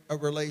a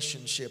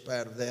relationship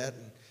out of that.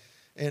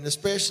 And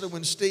especially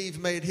when Steve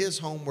made his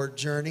homeward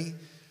journey,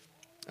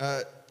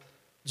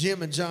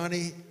 Jim and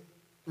Johnny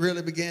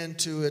really began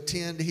to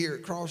attend here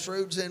at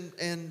Crossroads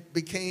and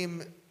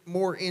became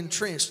more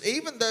entrenched.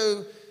 Even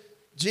though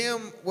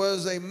Jim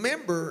was a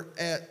member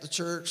at the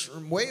church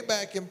from way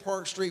back in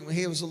Park Street when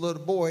he was a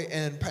little boy,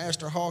 and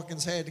Pastor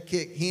Hawkins had to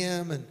kick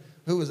him and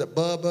who was it,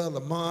 Bubba,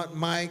 Lamont,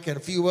 Mike, and a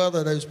few other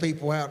of those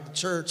people out in the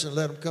church and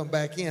let them come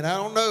back in. I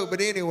don't know,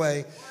 but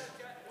anyway,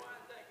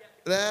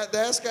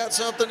 that's got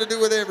something to do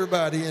with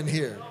everybody in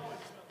here.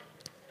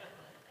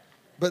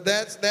 But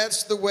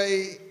that's the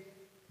way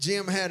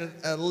Jim had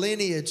a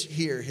lineage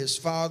here. His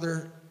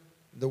father,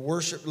 the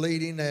worship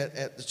leading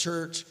at the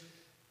church.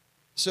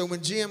 So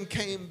when Jim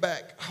came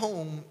back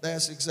home,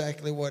 that's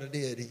exactly what it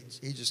did.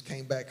 He just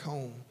came back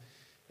home.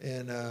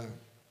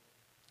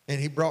 And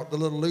he brought the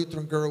little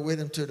Lutheran girl with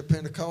him to the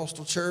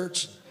Pentecostal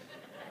church.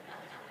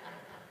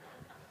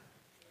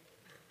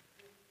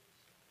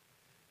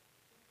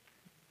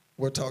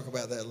 We'll talk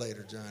about that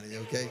later, Johnny,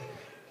 okay?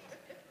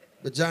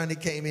 But Johnny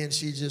came in,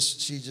 she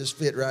just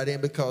fit right in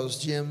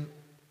because Jim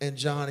and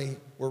Johnny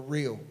were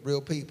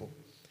real people.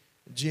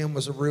 Jim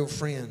was a real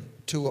friend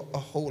to a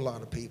whole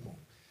lot of people.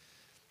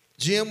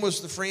 Jim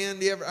was the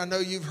friend, I know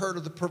you've heard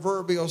of the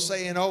proverbial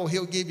saying, oh,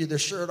 he'll give you the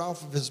shirt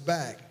off of his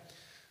back.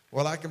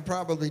 Well, I can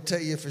probably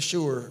tell you for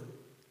sure,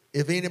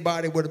 if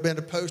anybody would have been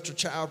a poster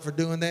child for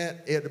doing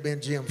that, it would have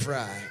been Jim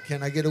Fry.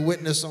 Can I get a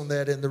witness on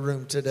that in the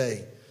room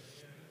today?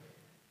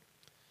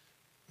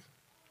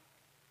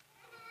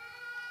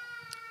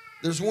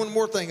 There's one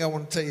more thing I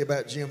want to tell you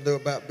about Jim, though,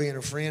 about being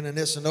a friend, and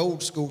it's an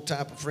old school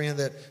type of friend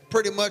that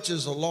pretty much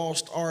is a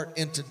lost art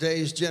in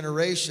today's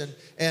generation.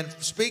 And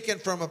speaking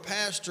from a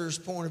pastor's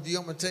point of view,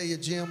 I'm going to tell you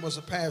Jim was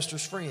a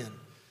pastor's friend.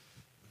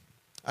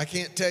 I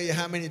can't tell you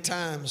how many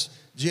times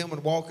Jim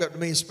would walk up to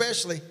me,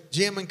 especially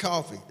Jim and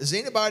coffee. Does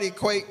anybody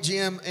equate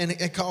Jim and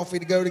coffee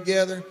to go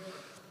together?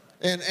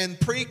 And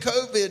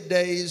pre-COVID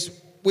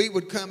days, we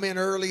would come in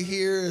early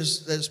here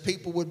as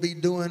people would be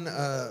doing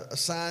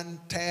assigned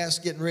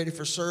tasks, getting ready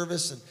for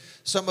service. And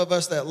some of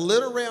us, that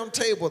little round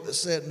table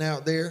that's sitting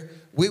out there,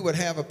 we would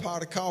have a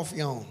pot of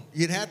coffee on.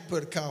 You'd have to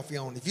put a coffee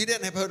on. If you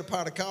didn't have to put a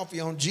pot of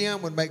coffee on,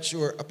 Jim would make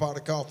sure a pot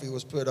of coffee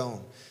was put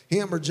on.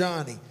 Him or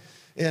Johnny.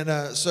 And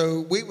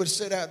so we would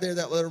sit out there,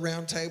 that little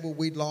round table.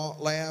 We'd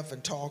laugh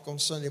and talk on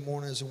Sunday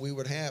mornings, and we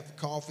would have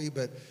coffee.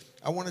 But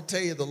I want to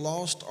tell you the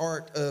lost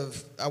art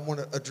I want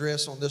to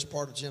address on this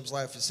part of Jim's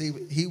life is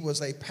he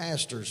was a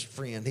pastor's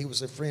friend. He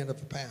was a friend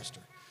of a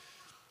pastor.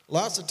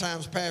 Lots of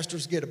times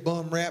pastors get a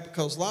bum rap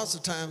because lots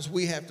of times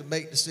we have to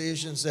make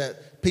decisions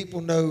that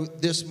people know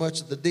this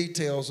much of the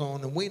details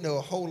on, and we know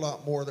a whole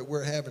lot more that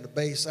we're having to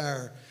base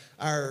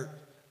our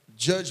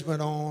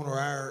judgment on or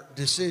our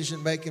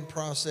decision-making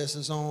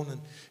processes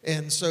on.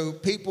 And so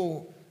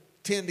people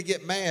tend to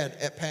get mad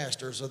at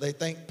pastors, or they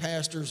think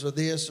pastors are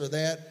this or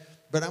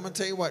that. But I'm going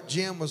to tell you what,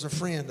 Jim was a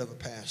friend of a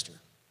pastor.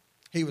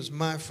 He was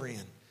my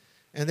friend.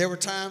 And there were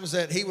times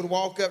that he would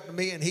walk up to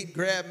me and he'd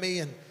grab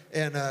me.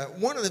 And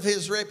one of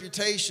his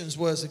reputations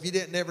was, if you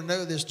didn't ever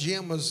know this,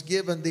 Jim was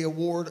given the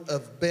award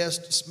of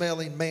best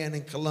smelling man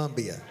in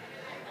Columbia.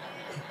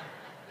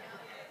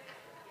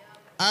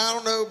 I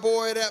don't know,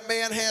 boy, that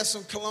man has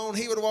some cologne.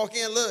 He would walk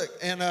in, look,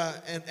 and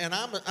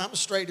I'm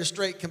straight as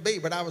straight can be,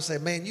 but I would say,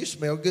 man, you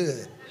smell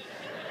good.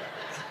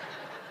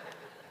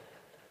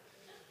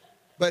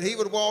 But he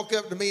would walk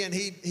up to me and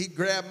he'd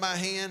grab my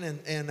hand,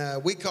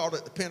 and we called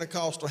it the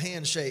Pentecostal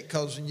handshake,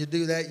 because when you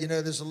do that, you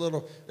know, there's a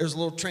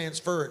little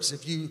transference.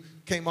 If you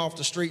came off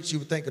the streets, you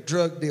would think a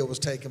drug deal was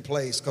taking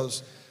place,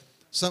 because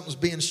something's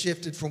being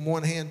shifted from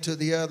one hand to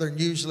the other. And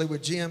usually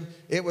with Jim,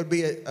 it would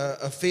be a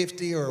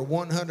 $50 or a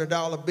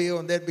 $100 bill.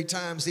 And there'd be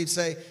times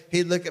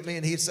he'd look at me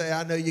and he'd say,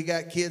 I know you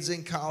got kids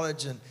in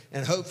college,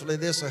 and hopefully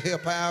this will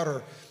help out.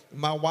 Or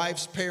my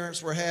wife's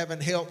parents were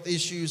having health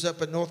issues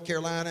up in North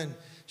Carolina, and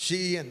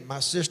she and my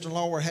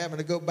sister-in-law were having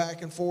to go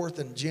back and forth.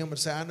 And Jim would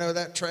say, I know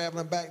that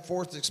traveling back and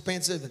forth is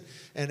expensive.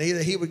 And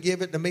either he would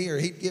give it to me or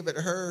he'd give it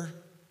to her.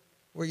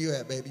 Where you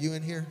at, baby? You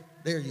in here?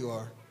 There you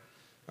are.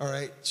 All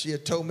right, she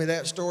had told me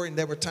that story, and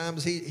there were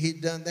times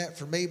he'd done that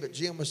for me, but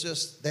Jim was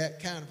just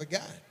that kind of a guy.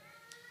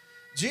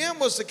 Jim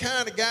was the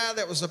kind of guy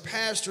that was a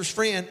pastor's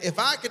friend. If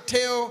I could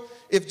tell,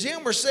 if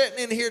Jim were sitting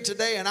in here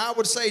today and I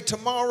would say,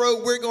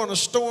 tomorrow we're going to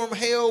storm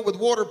hell with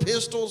water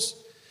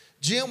pistols,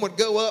 Jim would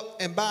go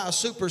up and buy a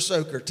super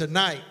soaker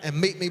tonight and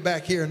meet me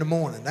back here in the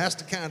morning. That's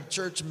the kind of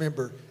church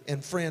member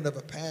and friend of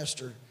a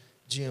pastor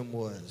Jim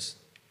was.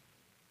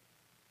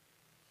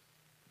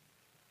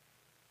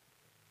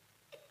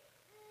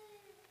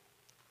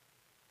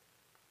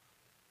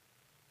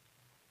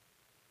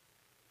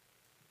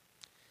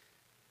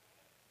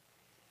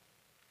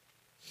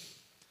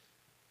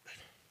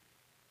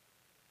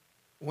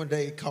 One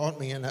day he called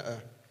me, and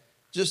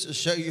just to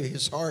show you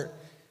his heart,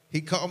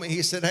 he called me.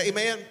 He said, hey,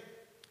 man,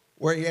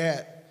 where you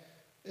at?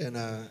 And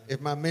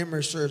if my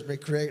memory serves me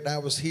correct, I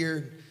was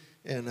here.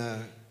 And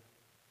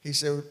he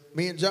said,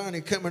 me and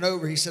Johnny coming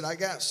over. He said, I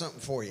got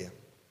something for you.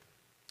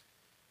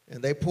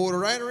 And they pulled it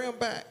right around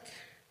back.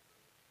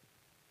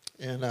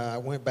 And I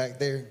went back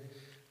there.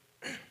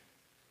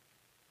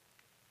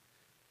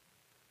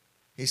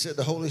 He said,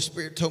 the Holy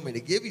Spirit told me to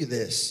give you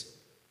this.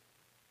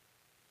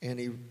 And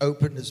he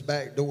opened his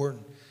back door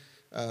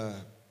and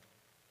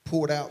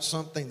pulled out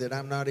something that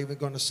I'm not even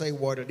going to say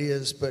what it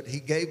is, but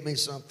he gave me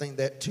something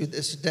that to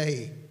this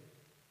day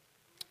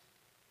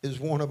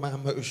is one of my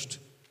most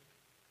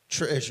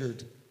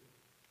treasured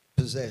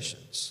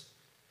possessions.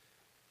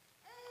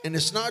 And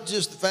it's not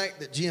just the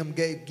fact that Jim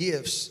gave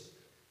gifts.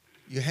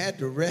 You had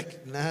to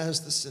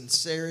recognize the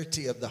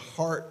sincerity of the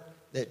heart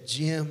that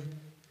Jim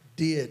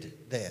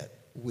did that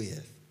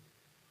with.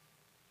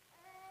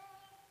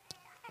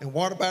 And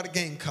what about a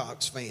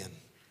Gamecocks fan?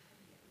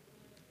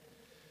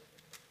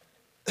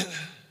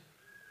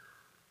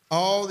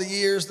 All the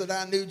years that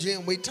I knew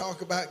Jim, we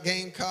talk about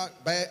Gamecock,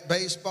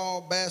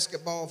 baseball,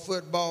 basketball,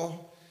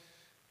 football.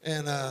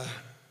 And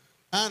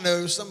I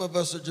know some of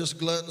us are just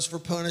gluttons for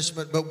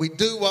punishment, but we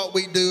do what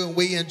we do and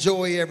we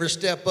enjoy every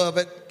step of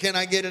it. Can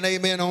I get an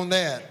amen on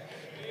that?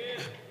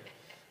 Amen.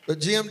 But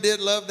Jim did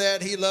love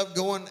that. He loved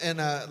going and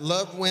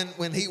loved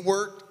when he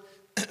worked.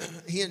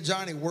 He and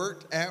Johnny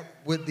worked out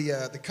with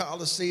the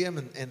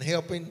Coliseum and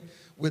helping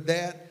with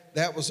that.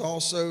 That was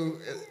also,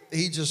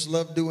 he just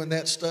loved doing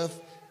that stuff.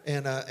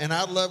 And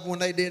I loved when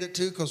they did it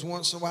too, because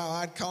once in a while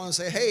I'd call and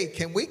say, hey,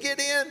 can we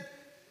get in?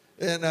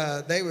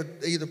 And they would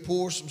either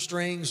pull some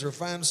strings or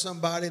find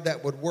somebody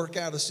that would work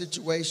out a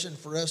situation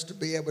for us to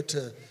be able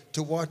to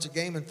watch a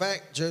game. In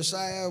fact,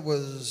 Josiah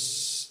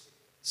was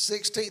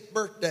 16th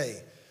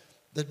birthday.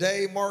 The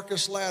day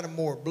Marcus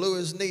Lattimore blew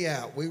his knee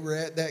out, we were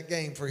at that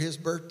game for his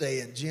birthday,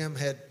 and Jim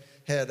had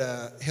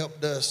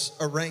helped us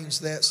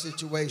arrange that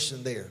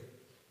situation there.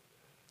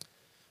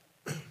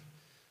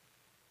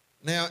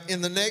 Now,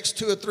 in the next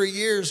 2 or 3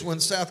 years, when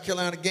South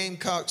Carolina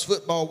Gamecocks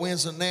football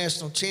wins the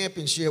national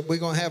championship, we're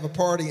going to have a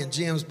party in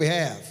Jim's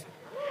behalf.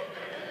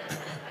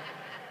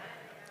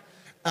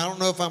 I don't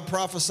know if I'm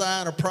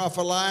prophesying or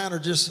prophesying or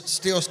just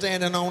still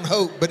standing on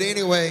hope. But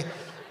anyway,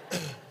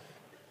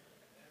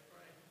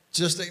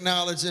 just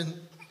acknowledging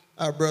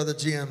our brother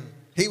Jim.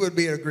 He would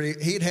be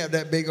he'd have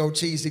that big old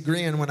cheesy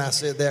grin when I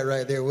said that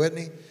right there, wouldn't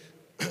he?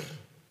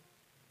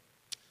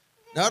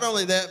 Not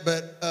only that,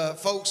 but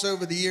folks,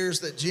 over the years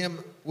that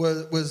Jim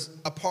was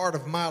a part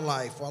of my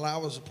life while I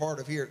was a part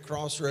of here at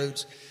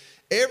Crossroads,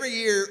 every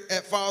year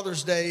at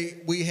Father's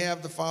Day, we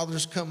have the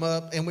fathers come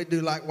up, and we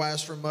do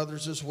likewise for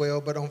mothers as well.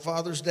 But on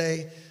Father's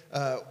Day,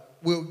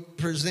 we'll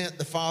present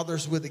the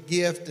fathers with a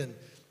gift.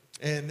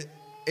 And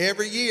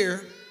every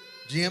year,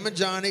 Jim and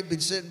Johnny be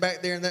sitting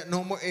back there in that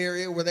normal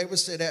area where they would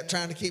sit at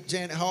trying to keep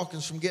Janet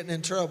Hawkins from getting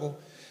in trouble.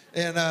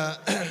 And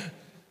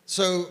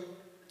so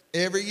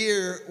every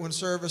year when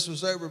service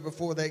was over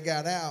before they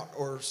got out,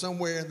 or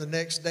somewhere in the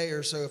next day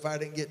or so, if I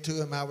didn't get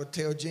to him, I would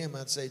tell Jim,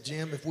 I'd say,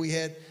 Jim, if we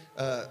had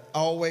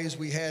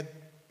we had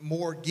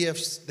more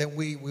gifts than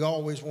we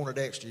always wanted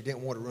extra. You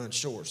didn't want to run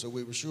short, so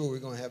we were sure we were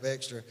going to have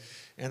extra.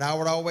 And I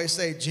would always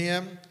say,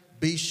 Jim,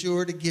 be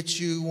sure to get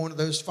you one of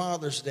those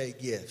Father's Day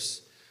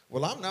gifts.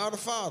 Well, I'm not a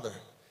father.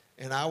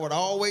 And I would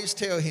always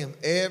tell him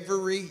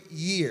every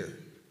year,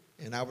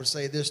 and I would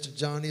say this to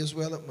Johnny as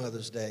well at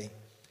Mother's Day,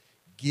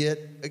 get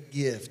a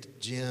gift,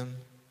 Jim,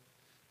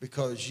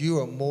 because you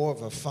are more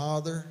of a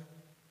father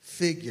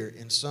figure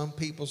in some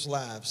people's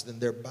lives than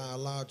their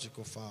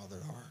biological father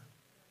are.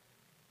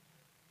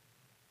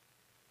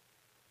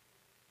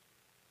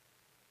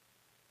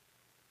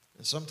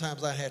 And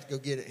sometimes I have to go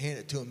get it, hand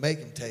it to him, make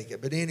him take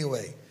it. But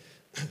anyway,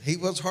 he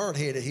was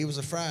hard-headed. He was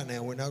a fry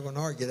now. We're not going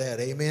to argue that.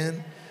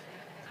 Amen?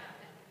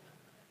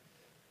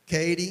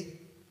 Katie,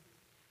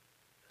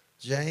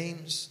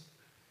 James,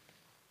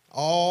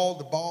 all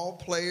the ball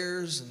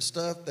players and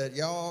stuff that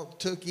y'all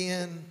took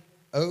in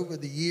over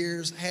the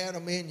years, had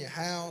them in your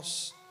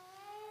house.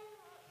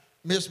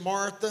 Miss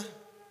Martha,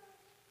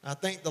 I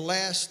think the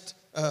last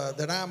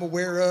that I'm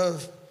aware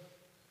of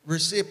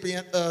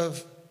recipient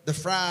of the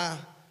Fry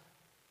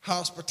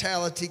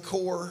Hospitality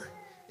Corps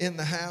in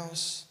the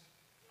house.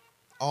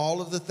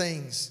 All of the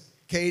things.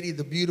 Katie,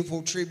 the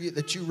beautiful tribute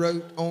that you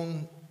wrote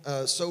on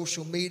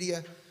social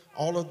media,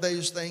 all of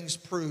those things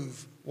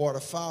prove what a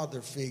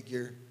father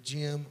figure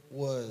Jim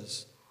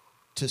was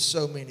to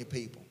so many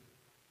people.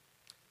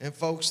 And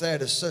folks,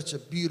 that is such a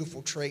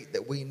beautiful trait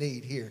that we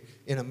need here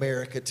in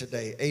America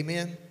today.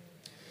 Amen?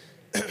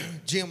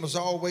 Jim was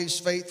always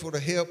faithful to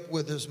help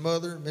with his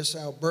mother, Miss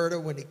Alberta,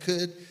 when he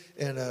could,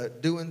 and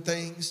doing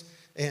things.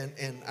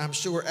 And I'm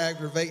sure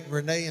aggravating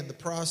Renee in the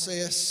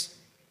process.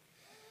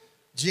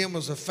 Jim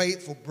was a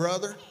faithful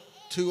brother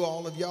to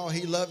all of y'all.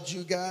 He loved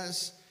you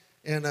guys.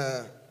 And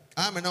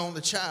I'm an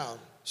only child.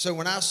 So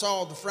when I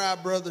saw the Fry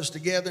brothers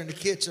together in the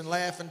kitchen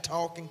laughing,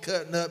 talking,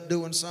 cutting up,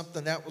 doing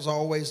something, that was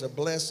always a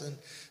blessing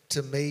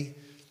to me.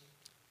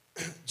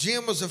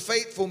 Jim was a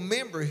faithful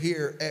member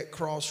here at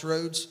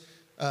Crossroads.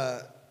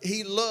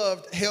 He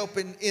loved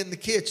helping in the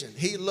kitchen.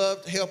 He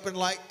loved helping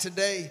like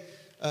today.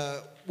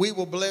 We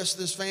will bless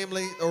this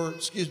family,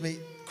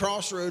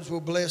 Crossroads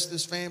will bless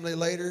this family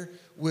later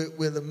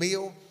with a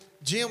meal.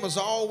 Jim was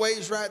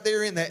always right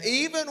there in there.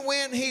 Even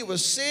when he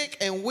was sick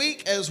and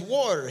weak as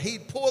water,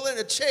 he'd pull in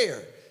a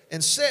chair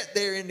and sit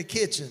there in the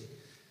kitchen.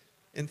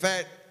 In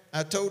fact,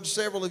 I told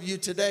several of you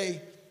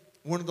today,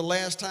 one of the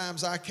last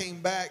times I came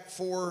back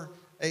for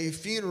a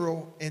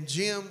funeral, and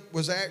Jim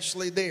was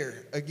actually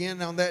there.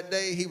 Again, on that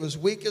day, he was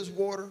weak as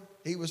water.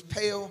 He was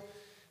pale,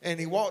 and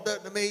he walked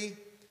up to me.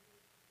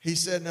 He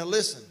said, now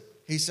listen,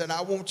 he said,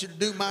 I want you to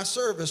do my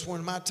service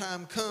when my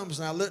time comes.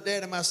 And I looked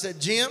at him, I said,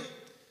 Jim,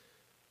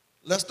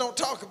 let's don't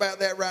talk about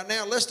that right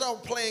now. Let's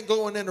start playing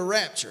going into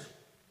rapture.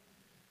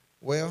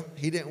 Well,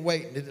 he didn't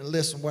wait and didn't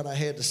listen to what I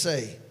had to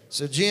say.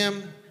 So,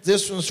 Jim,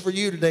 this one's for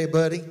you today,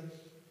 buddy.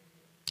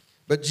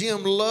 But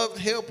Jim loved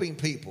helping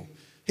people.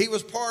 He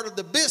was part of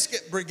the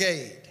Biscuit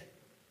Brigade.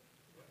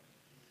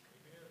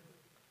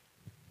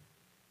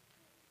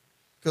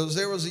 Because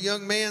there was a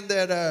young man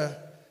that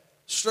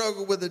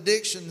struggled with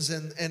addictions,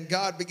 and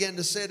God began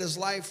to set his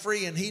life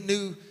free, and he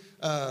knew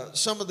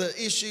some of the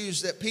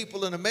issues that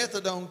people in a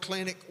methadone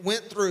clinic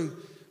went through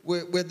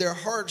with their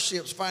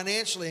hardships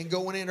financially, and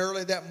going in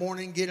early that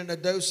morning, getting a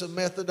dose of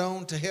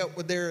methadone to help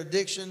with their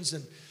addictions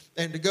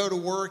and to go to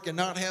work and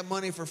not have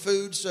money for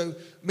food. So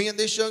me and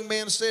this young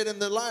man sat in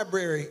the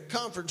library,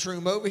 conference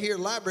room over here,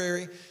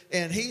 library,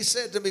 and he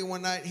said to me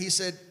one night, he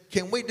said,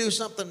 can we do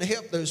something to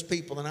help those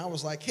people? And I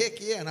was like, heck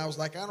yeah. And I was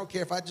like, I don't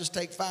care if I just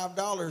take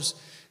 $5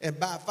 and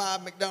buy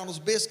 5 McDonald's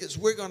biscuits.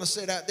 We're going to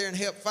sit out there and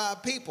help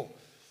 5 people.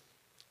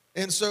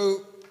 And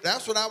so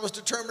that's what I was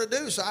determined to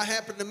do. So I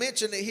happened to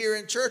mention it here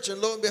in church, and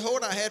lo and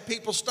behold, I had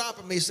people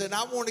stopping me saying,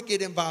 I want to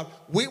get involved.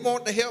 We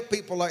want to help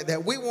people like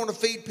that. We want to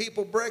feed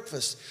people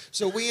breakfast.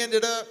 So we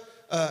ended up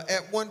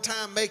at one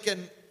time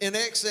making in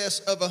excess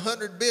of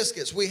 100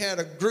 biscuits. We had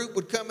a group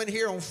would come in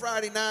here on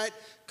Friday night,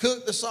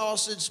 cook the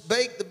sausage,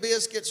 bake the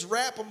biscuits,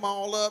 wrap them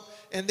all up,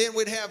 and then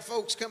we'd have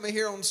folks come in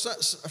here on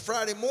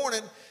Friday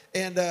morning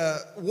and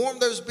warm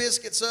those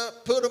biscuits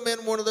up, put them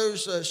in one of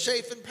those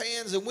chafing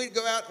pans, and we'd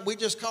go out and we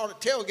just called it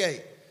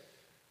tailgate.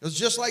 It was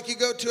just like you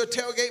go to a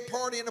tailgate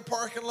party in a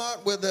parking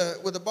lot with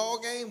a ball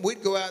game.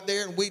 We'd go out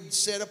there and we'd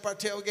set up our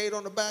tailgate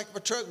on the back of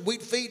a truck.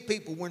 We'd feed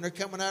people when they're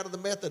coming out of the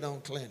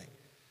methadone clinic.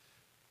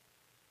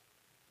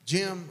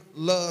 Jim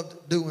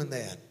loved doing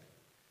that.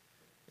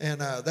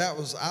 And that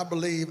was, I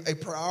believe, a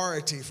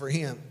priority for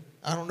him.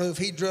 I don't know if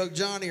he drugged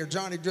Johnny or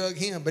Johnny drugged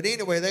him. But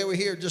anyway, they were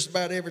here just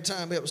about every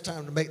time it was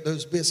time to make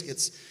those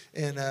biscuits.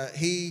 And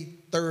he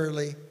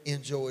thoroughly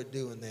enjoyed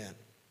doing that.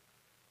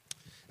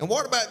 And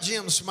what about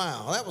Jim's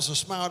smile? That was a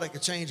smile that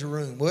could change a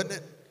room, wouldn't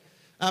it?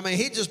 I mean,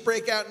 he'd just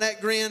break out in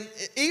that grin,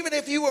 even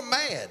if you were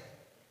mad.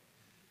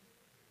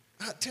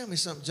 Tell me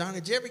something, Johnny.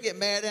 Did you ever get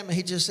mad at me?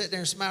 He just sat there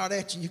and smiled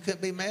at you and you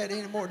couldn't be mad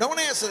anymore? Don't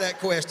answer that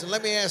question.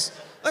 Let me ask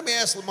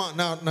Lamont.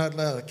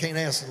 No, I can't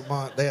ask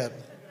Lamont that.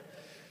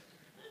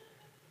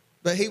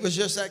 But he was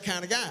just that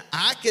kind of guy.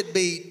 I could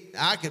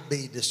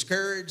be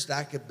discouraged.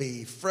 I could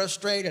be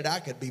frustrated. I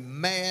could be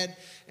mad.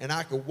 And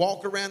I could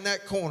walk around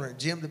that corner and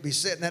Jim would be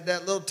sitting at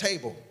that little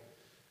table.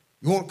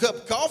 You want a cup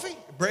of coffee?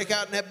 Break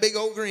out in that big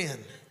old grin.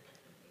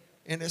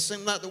 And it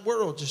seemed like the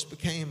world just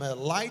became a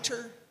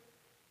lighter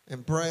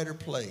and brighter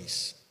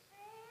place.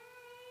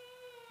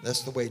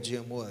 That's the way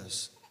Jim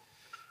was.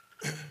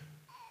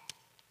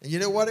 And you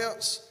know what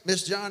else,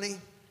 Miss Johnny?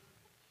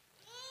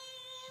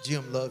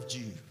 Jim loved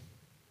you.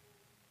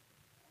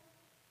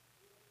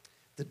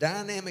 The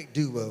dynamic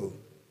duo,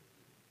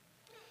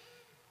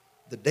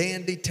 the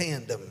dandy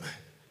tandem.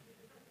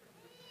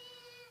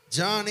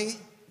 Johnny,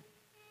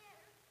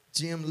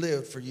 Jim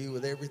lived for you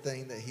with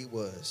everything that he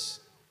was.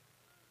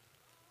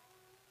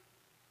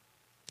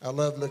 I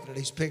love looking at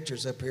these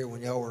pictures up here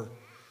when y'all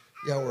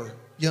were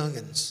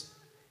youngins.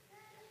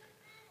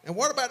 And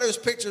what about those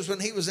pictures when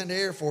he was in the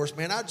Air Force,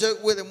 man? I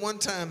joked with him one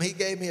time. He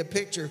gave me a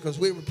picture because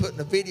we were putting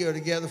a video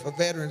together for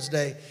Veterans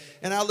Day.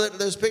 And I looked at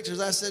those pictures.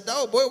 I said,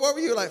 oh, boy, what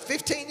were you, like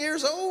 15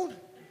 years old?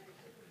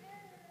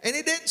 And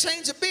he didn't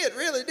change a bit,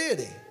 really, did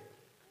he?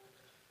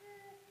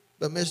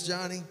 But Miss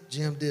Johnny,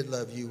 Jim did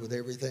love you with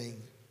everything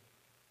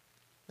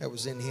that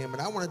was in him.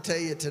 And I want to tell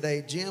you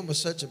today, Jim was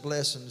such a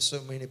blessing to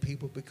so many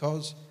people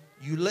because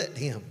you let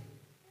him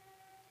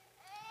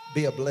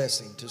be a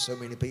blessing to so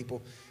many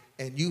people.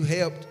 And you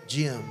helped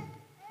Jim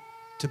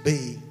to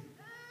be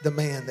the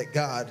man that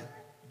God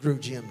grew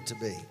Jim to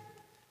be.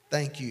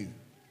 Thank you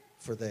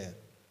for that.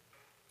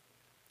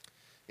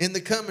 In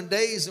the coming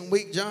days and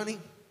weeks, Johnny,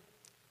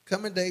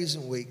 coming days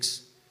and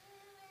weeks,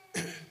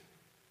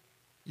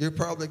 you're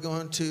probably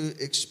going to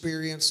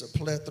experience a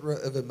plethora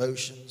of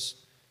emotions.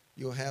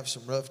 You'll have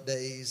some rough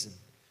days and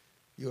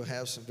you'll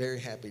have some very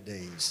happy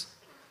days.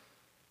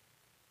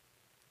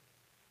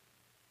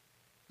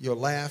 You'll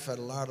laugh at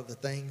a lot of the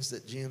things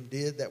that Jim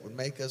did that would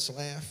make us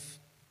laugh.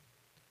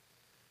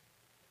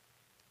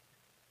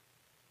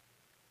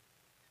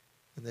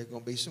 And there are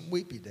going to be some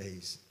weepy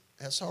days.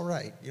 That's all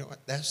right. You know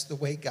what? That's the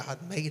way God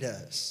made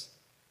us.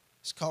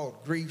 It's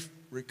called grief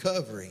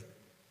recovery.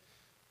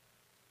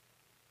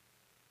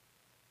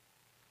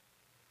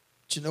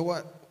 But you know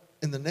what?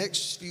 In the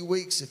next few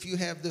weeks, if you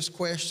have this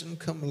question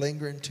come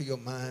lingering to your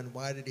mind,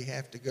 why did he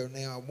have to go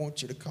now? I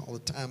want you to call a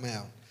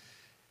timeout.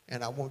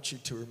 And I want you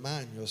to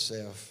remind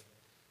yourself,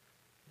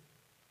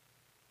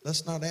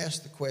 let's not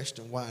ask the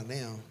question, why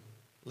now?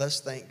 Let's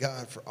thank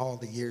God for all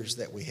the years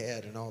that we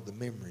had and all the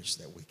memories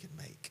that we can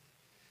make.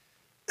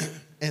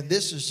 And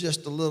this is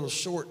just a little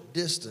short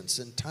distance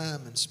in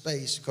time and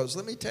space, because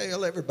let me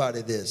tell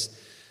everybody this.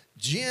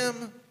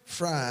 Jim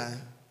Fry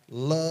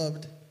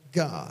loved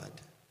God.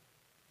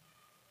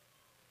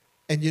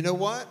 And you know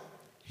what?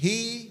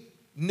 He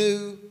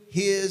knew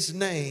his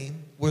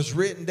name was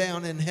written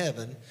down in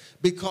heaven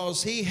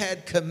because he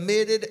had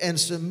committed and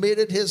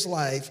submitted his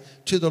life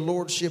to the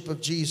lordship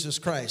of Jesus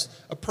Christ.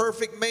 A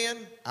perfect man,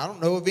 I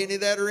don't know of any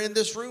that are in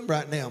this room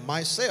right now.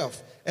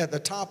 Myself, at the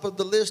top of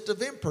the list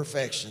of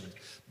imperfection.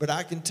 But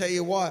I can tell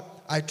you what,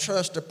 I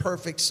trust a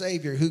perfect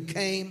Savior who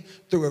came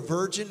through a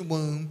virgin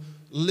womb,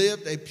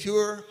 lived a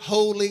pure,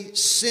 holy,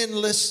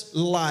 sinless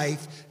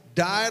life,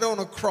 died on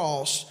a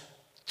cross.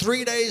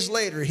 3 days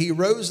later, he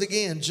rose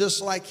again,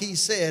 just like he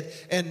said,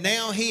 and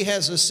now he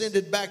has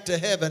ascended back to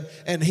heaven,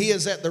 and he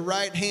is at the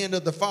right hand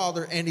of the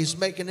Father, and he's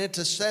making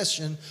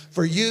intercession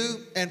for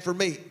you and for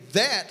me.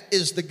 That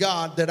is the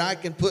God that I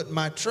can put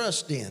my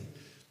trust in.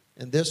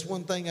 And this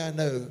one thing I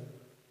know,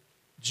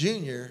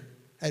 Junior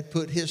had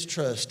put his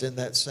trust in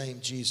that same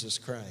Jesus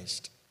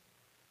Christ.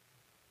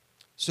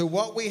 So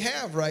what we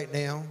have right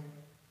now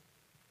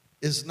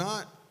is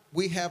not,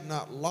 we have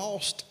not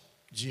lost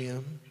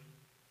Jim.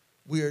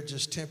 We are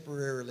just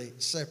temporarily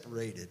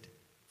separated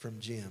from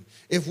Jim.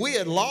 If we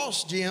had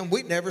lost Jim,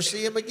 we'd never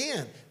see him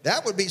again.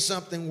 That would be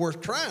something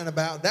worth crying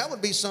about. That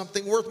would be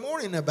something worth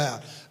mourning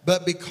about.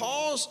 But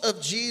because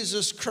of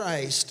Jesus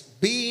Christ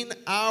being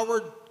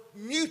our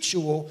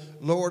mutual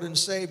Lord and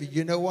Savior,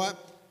 you know what?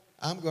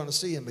 I'm going to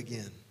see him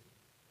again.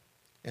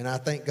 And I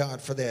thank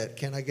God for that.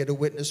 Can I get a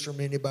witness from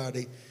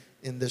anybody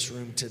in this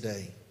room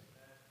today?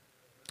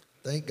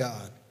 Thank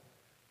God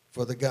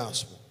for the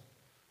gospel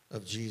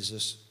of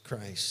Jesus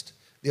Christ.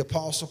 The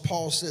Apostle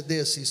Paul said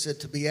this. He said,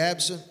 to be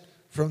absent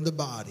from the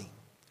body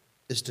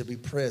is to be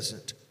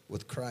present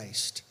with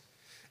Christ.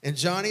 And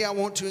Johnny, I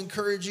want to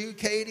encourage you.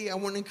 Katie, I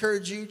want to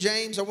encourage you.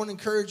 James, I want to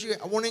encourage you.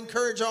 I want to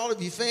encourage all of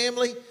you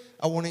family.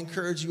 I want to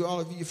encourage you, all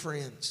of you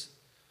friends.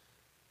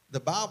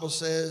 The Bible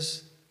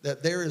says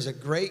that there is a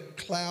great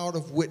cloud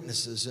of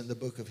witnesses in the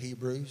book of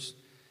Hebrews.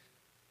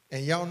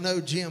 And y'all know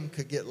Jim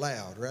could get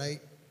loud, right?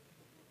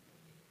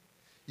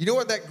 You know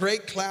what that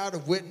great cloud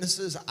of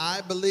witnesses,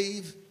 I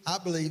believe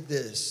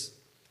this.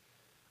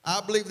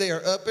 I believe they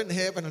are up in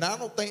heaven, and I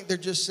don't think they're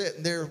just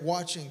sitting there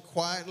watching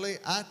quietly.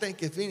 I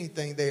think, if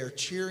anything, they are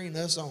cheering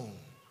us on.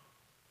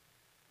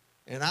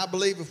 And I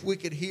believe if we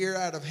could hear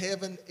out of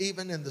heaven,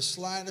 even in the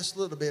slightest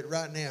little bit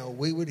right now,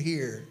 we would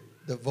hear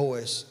the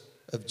voice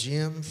of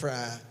Jim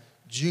Fry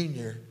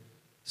Jr.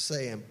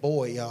 saying,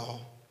 boy,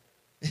 y'all,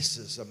 this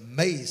is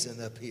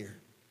amazing up here.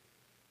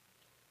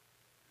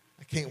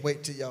 I can't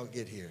wait till y'all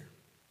get here.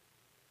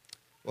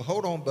 Well,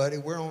 hold on, buddy.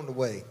 We're on the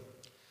way.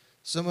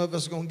 Some of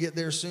us are going to get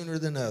there sooner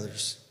than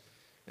others.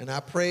 And I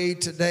pray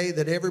today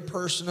that every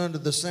person under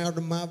the sound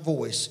of my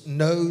voice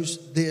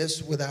knows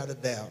this without a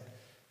doubt,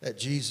 that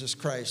Jesus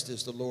Christ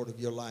is the Lord of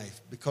your life.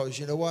 Because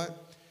you know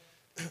what?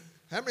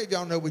 How many of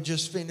y'all know we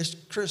just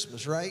finished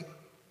Christmas, right?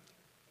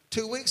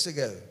 2 weeks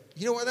ago.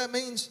 You know what that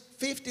means?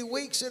 50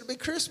 weeks, it'll be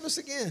Christmas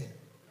again.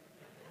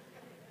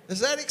 Does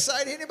that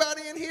excite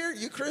anybody in here?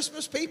 You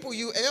Christmas people,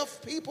 you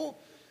elf people?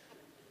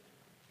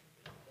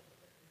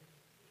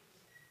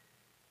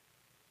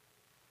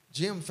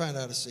 Jim found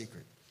out a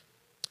secret.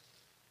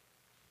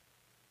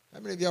 How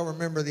many of y'all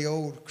remember the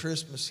old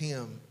Christmas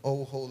hymn,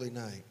 O Holy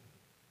Night?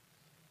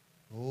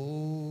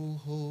 O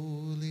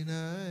holy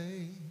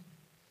night,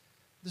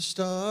 the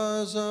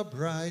stars are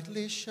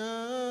brightly shining.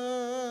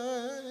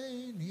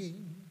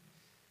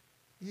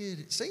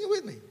 Sing it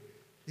with me.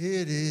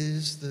 It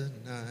is the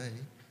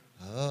night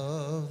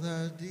of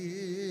thy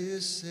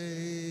dear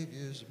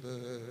Savior's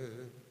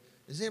birth.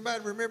 Does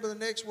anybody remember the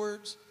next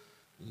words?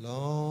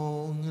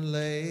 Long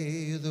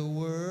lay the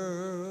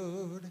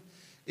world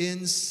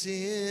in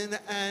sin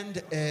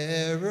and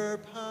error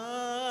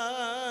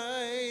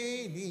pining.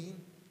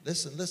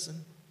 Listen,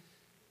 listen.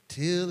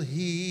 Till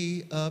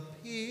he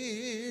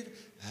appeared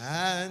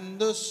and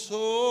the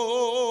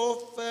soul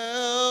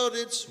felt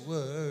its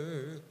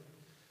worth.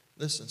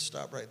 Listen,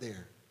 stop right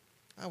there.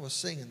 I was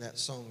singing that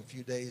song a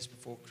few days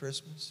before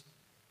Christmas.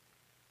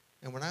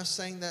 And when I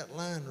sang that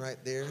line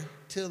right there,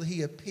 till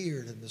he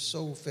appeared and the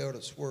soul felt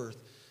its worth,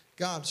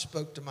 God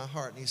spoke to my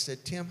heart and he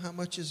said, Tim, how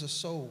much is a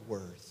soul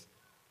worth?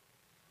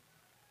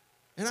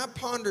 And I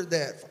pondered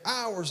that for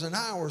hours and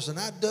hours, and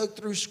I dug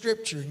through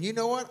Scripture. And you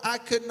know what? I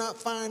could not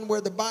find where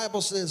the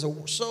Bible says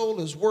a soul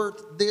is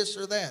worth this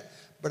or that.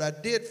 But I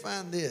did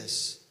find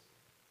this,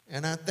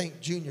 and I think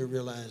Junior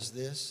realized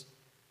this.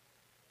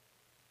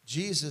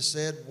 Jesus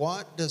said,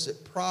 what does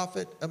it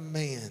profit a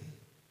man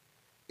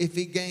if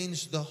he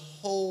gains the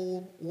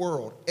whole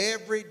world?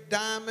 Every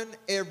diamond,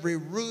 every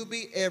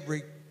ruby,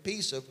 every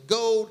piece of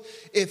gold,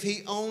 if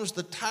he owns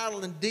the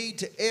title and deed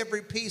to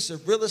every piece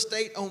of real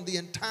estate on the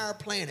entire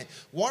planet.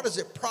 What does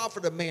it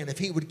profit a man if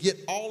he would get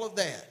all of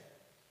that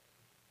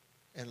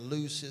and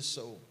lose his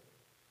soul?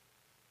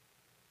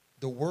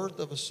 The worth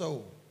of a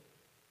soul.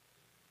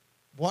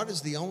 What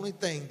is the only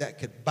thing that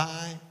could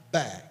buy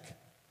back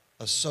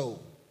a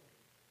soul?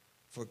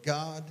 For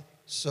God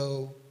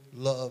so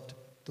loved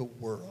the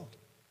world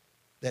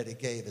that he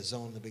gave his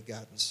only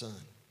begotten Son.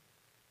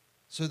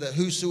 so that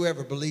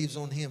whosoever believes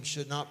on him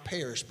should not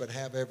perish but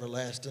have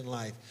everlasting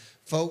life.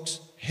 Folks,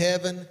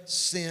 heaven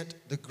sent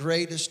the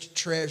greatest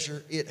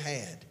treasure it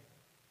had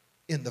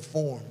in the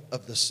form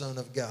of the Son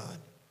of God.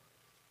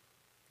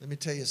 Let me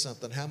tell you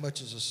something. How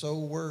much is a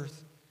soul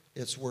worth?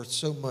 It's worth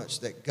so much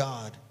that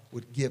God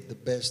would give the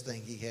best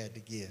thing he had to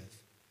give,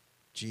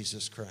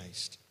 Jesus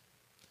Christ.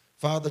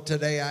 Father,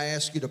 today I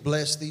ask you to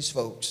bless these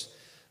folks.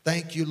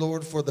 Thank you,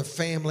 Lord, for the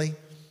family.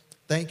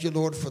 Thank you,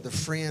 Lord, for the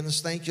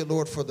friends. Thank you,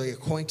 Lord, for the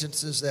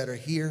acquaintances that are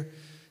here.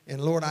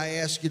 And Lord, I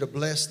ask you to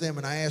bless them,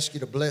 and I ask you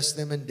to bless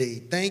them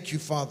indeed. Thank you,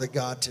 Father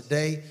God,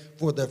 today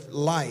for the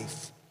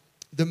life,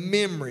 the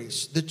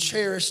memories, the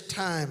cherished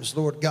times,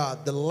 Lord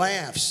God, the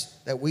laughs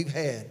that we've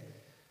had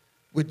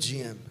with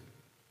Jim.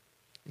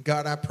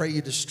 God, I pray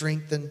you to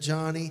strengthen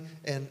Johnny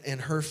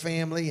and her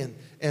family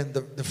and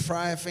the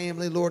Fry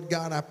family. Lord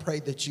God, I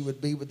pray that you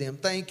would be with them.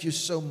 Thank you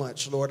so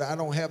much, Lord. I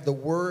don't have the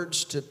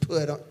words to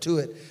put to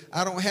it.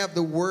 I don't have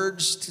the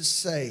words to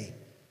say.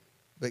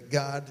 But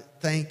God,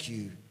 thank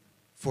you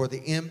for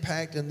the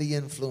impact and the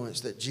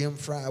influence that Jim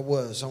Fry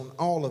was on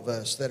all of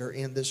us that are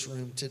in this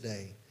room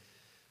today.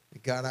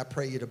 God, I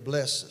pray you to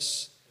bless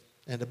us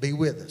and to be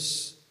with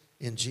us.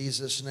 In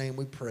Jesus' name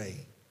we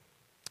pray.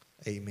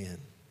 Amen.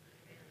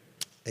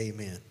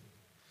 Amen.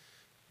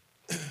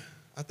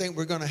 I think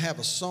we're going to have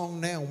a song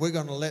now. We're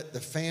going to let the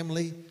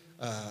family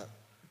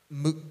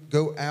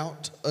go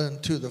out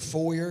into the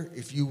foyer.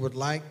 If you would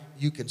like,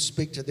 you can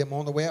speak to them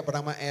on the way out. But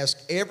I'm going to ask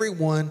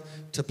everyone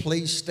to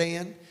please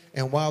stand.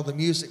 And while the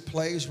music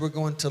plays, we're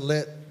going to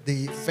let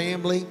the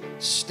family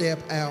step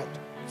out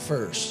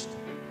first.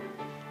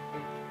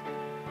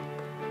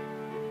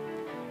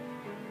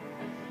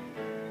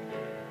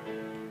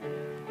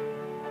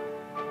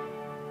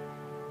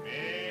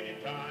 Many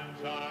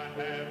times I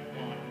have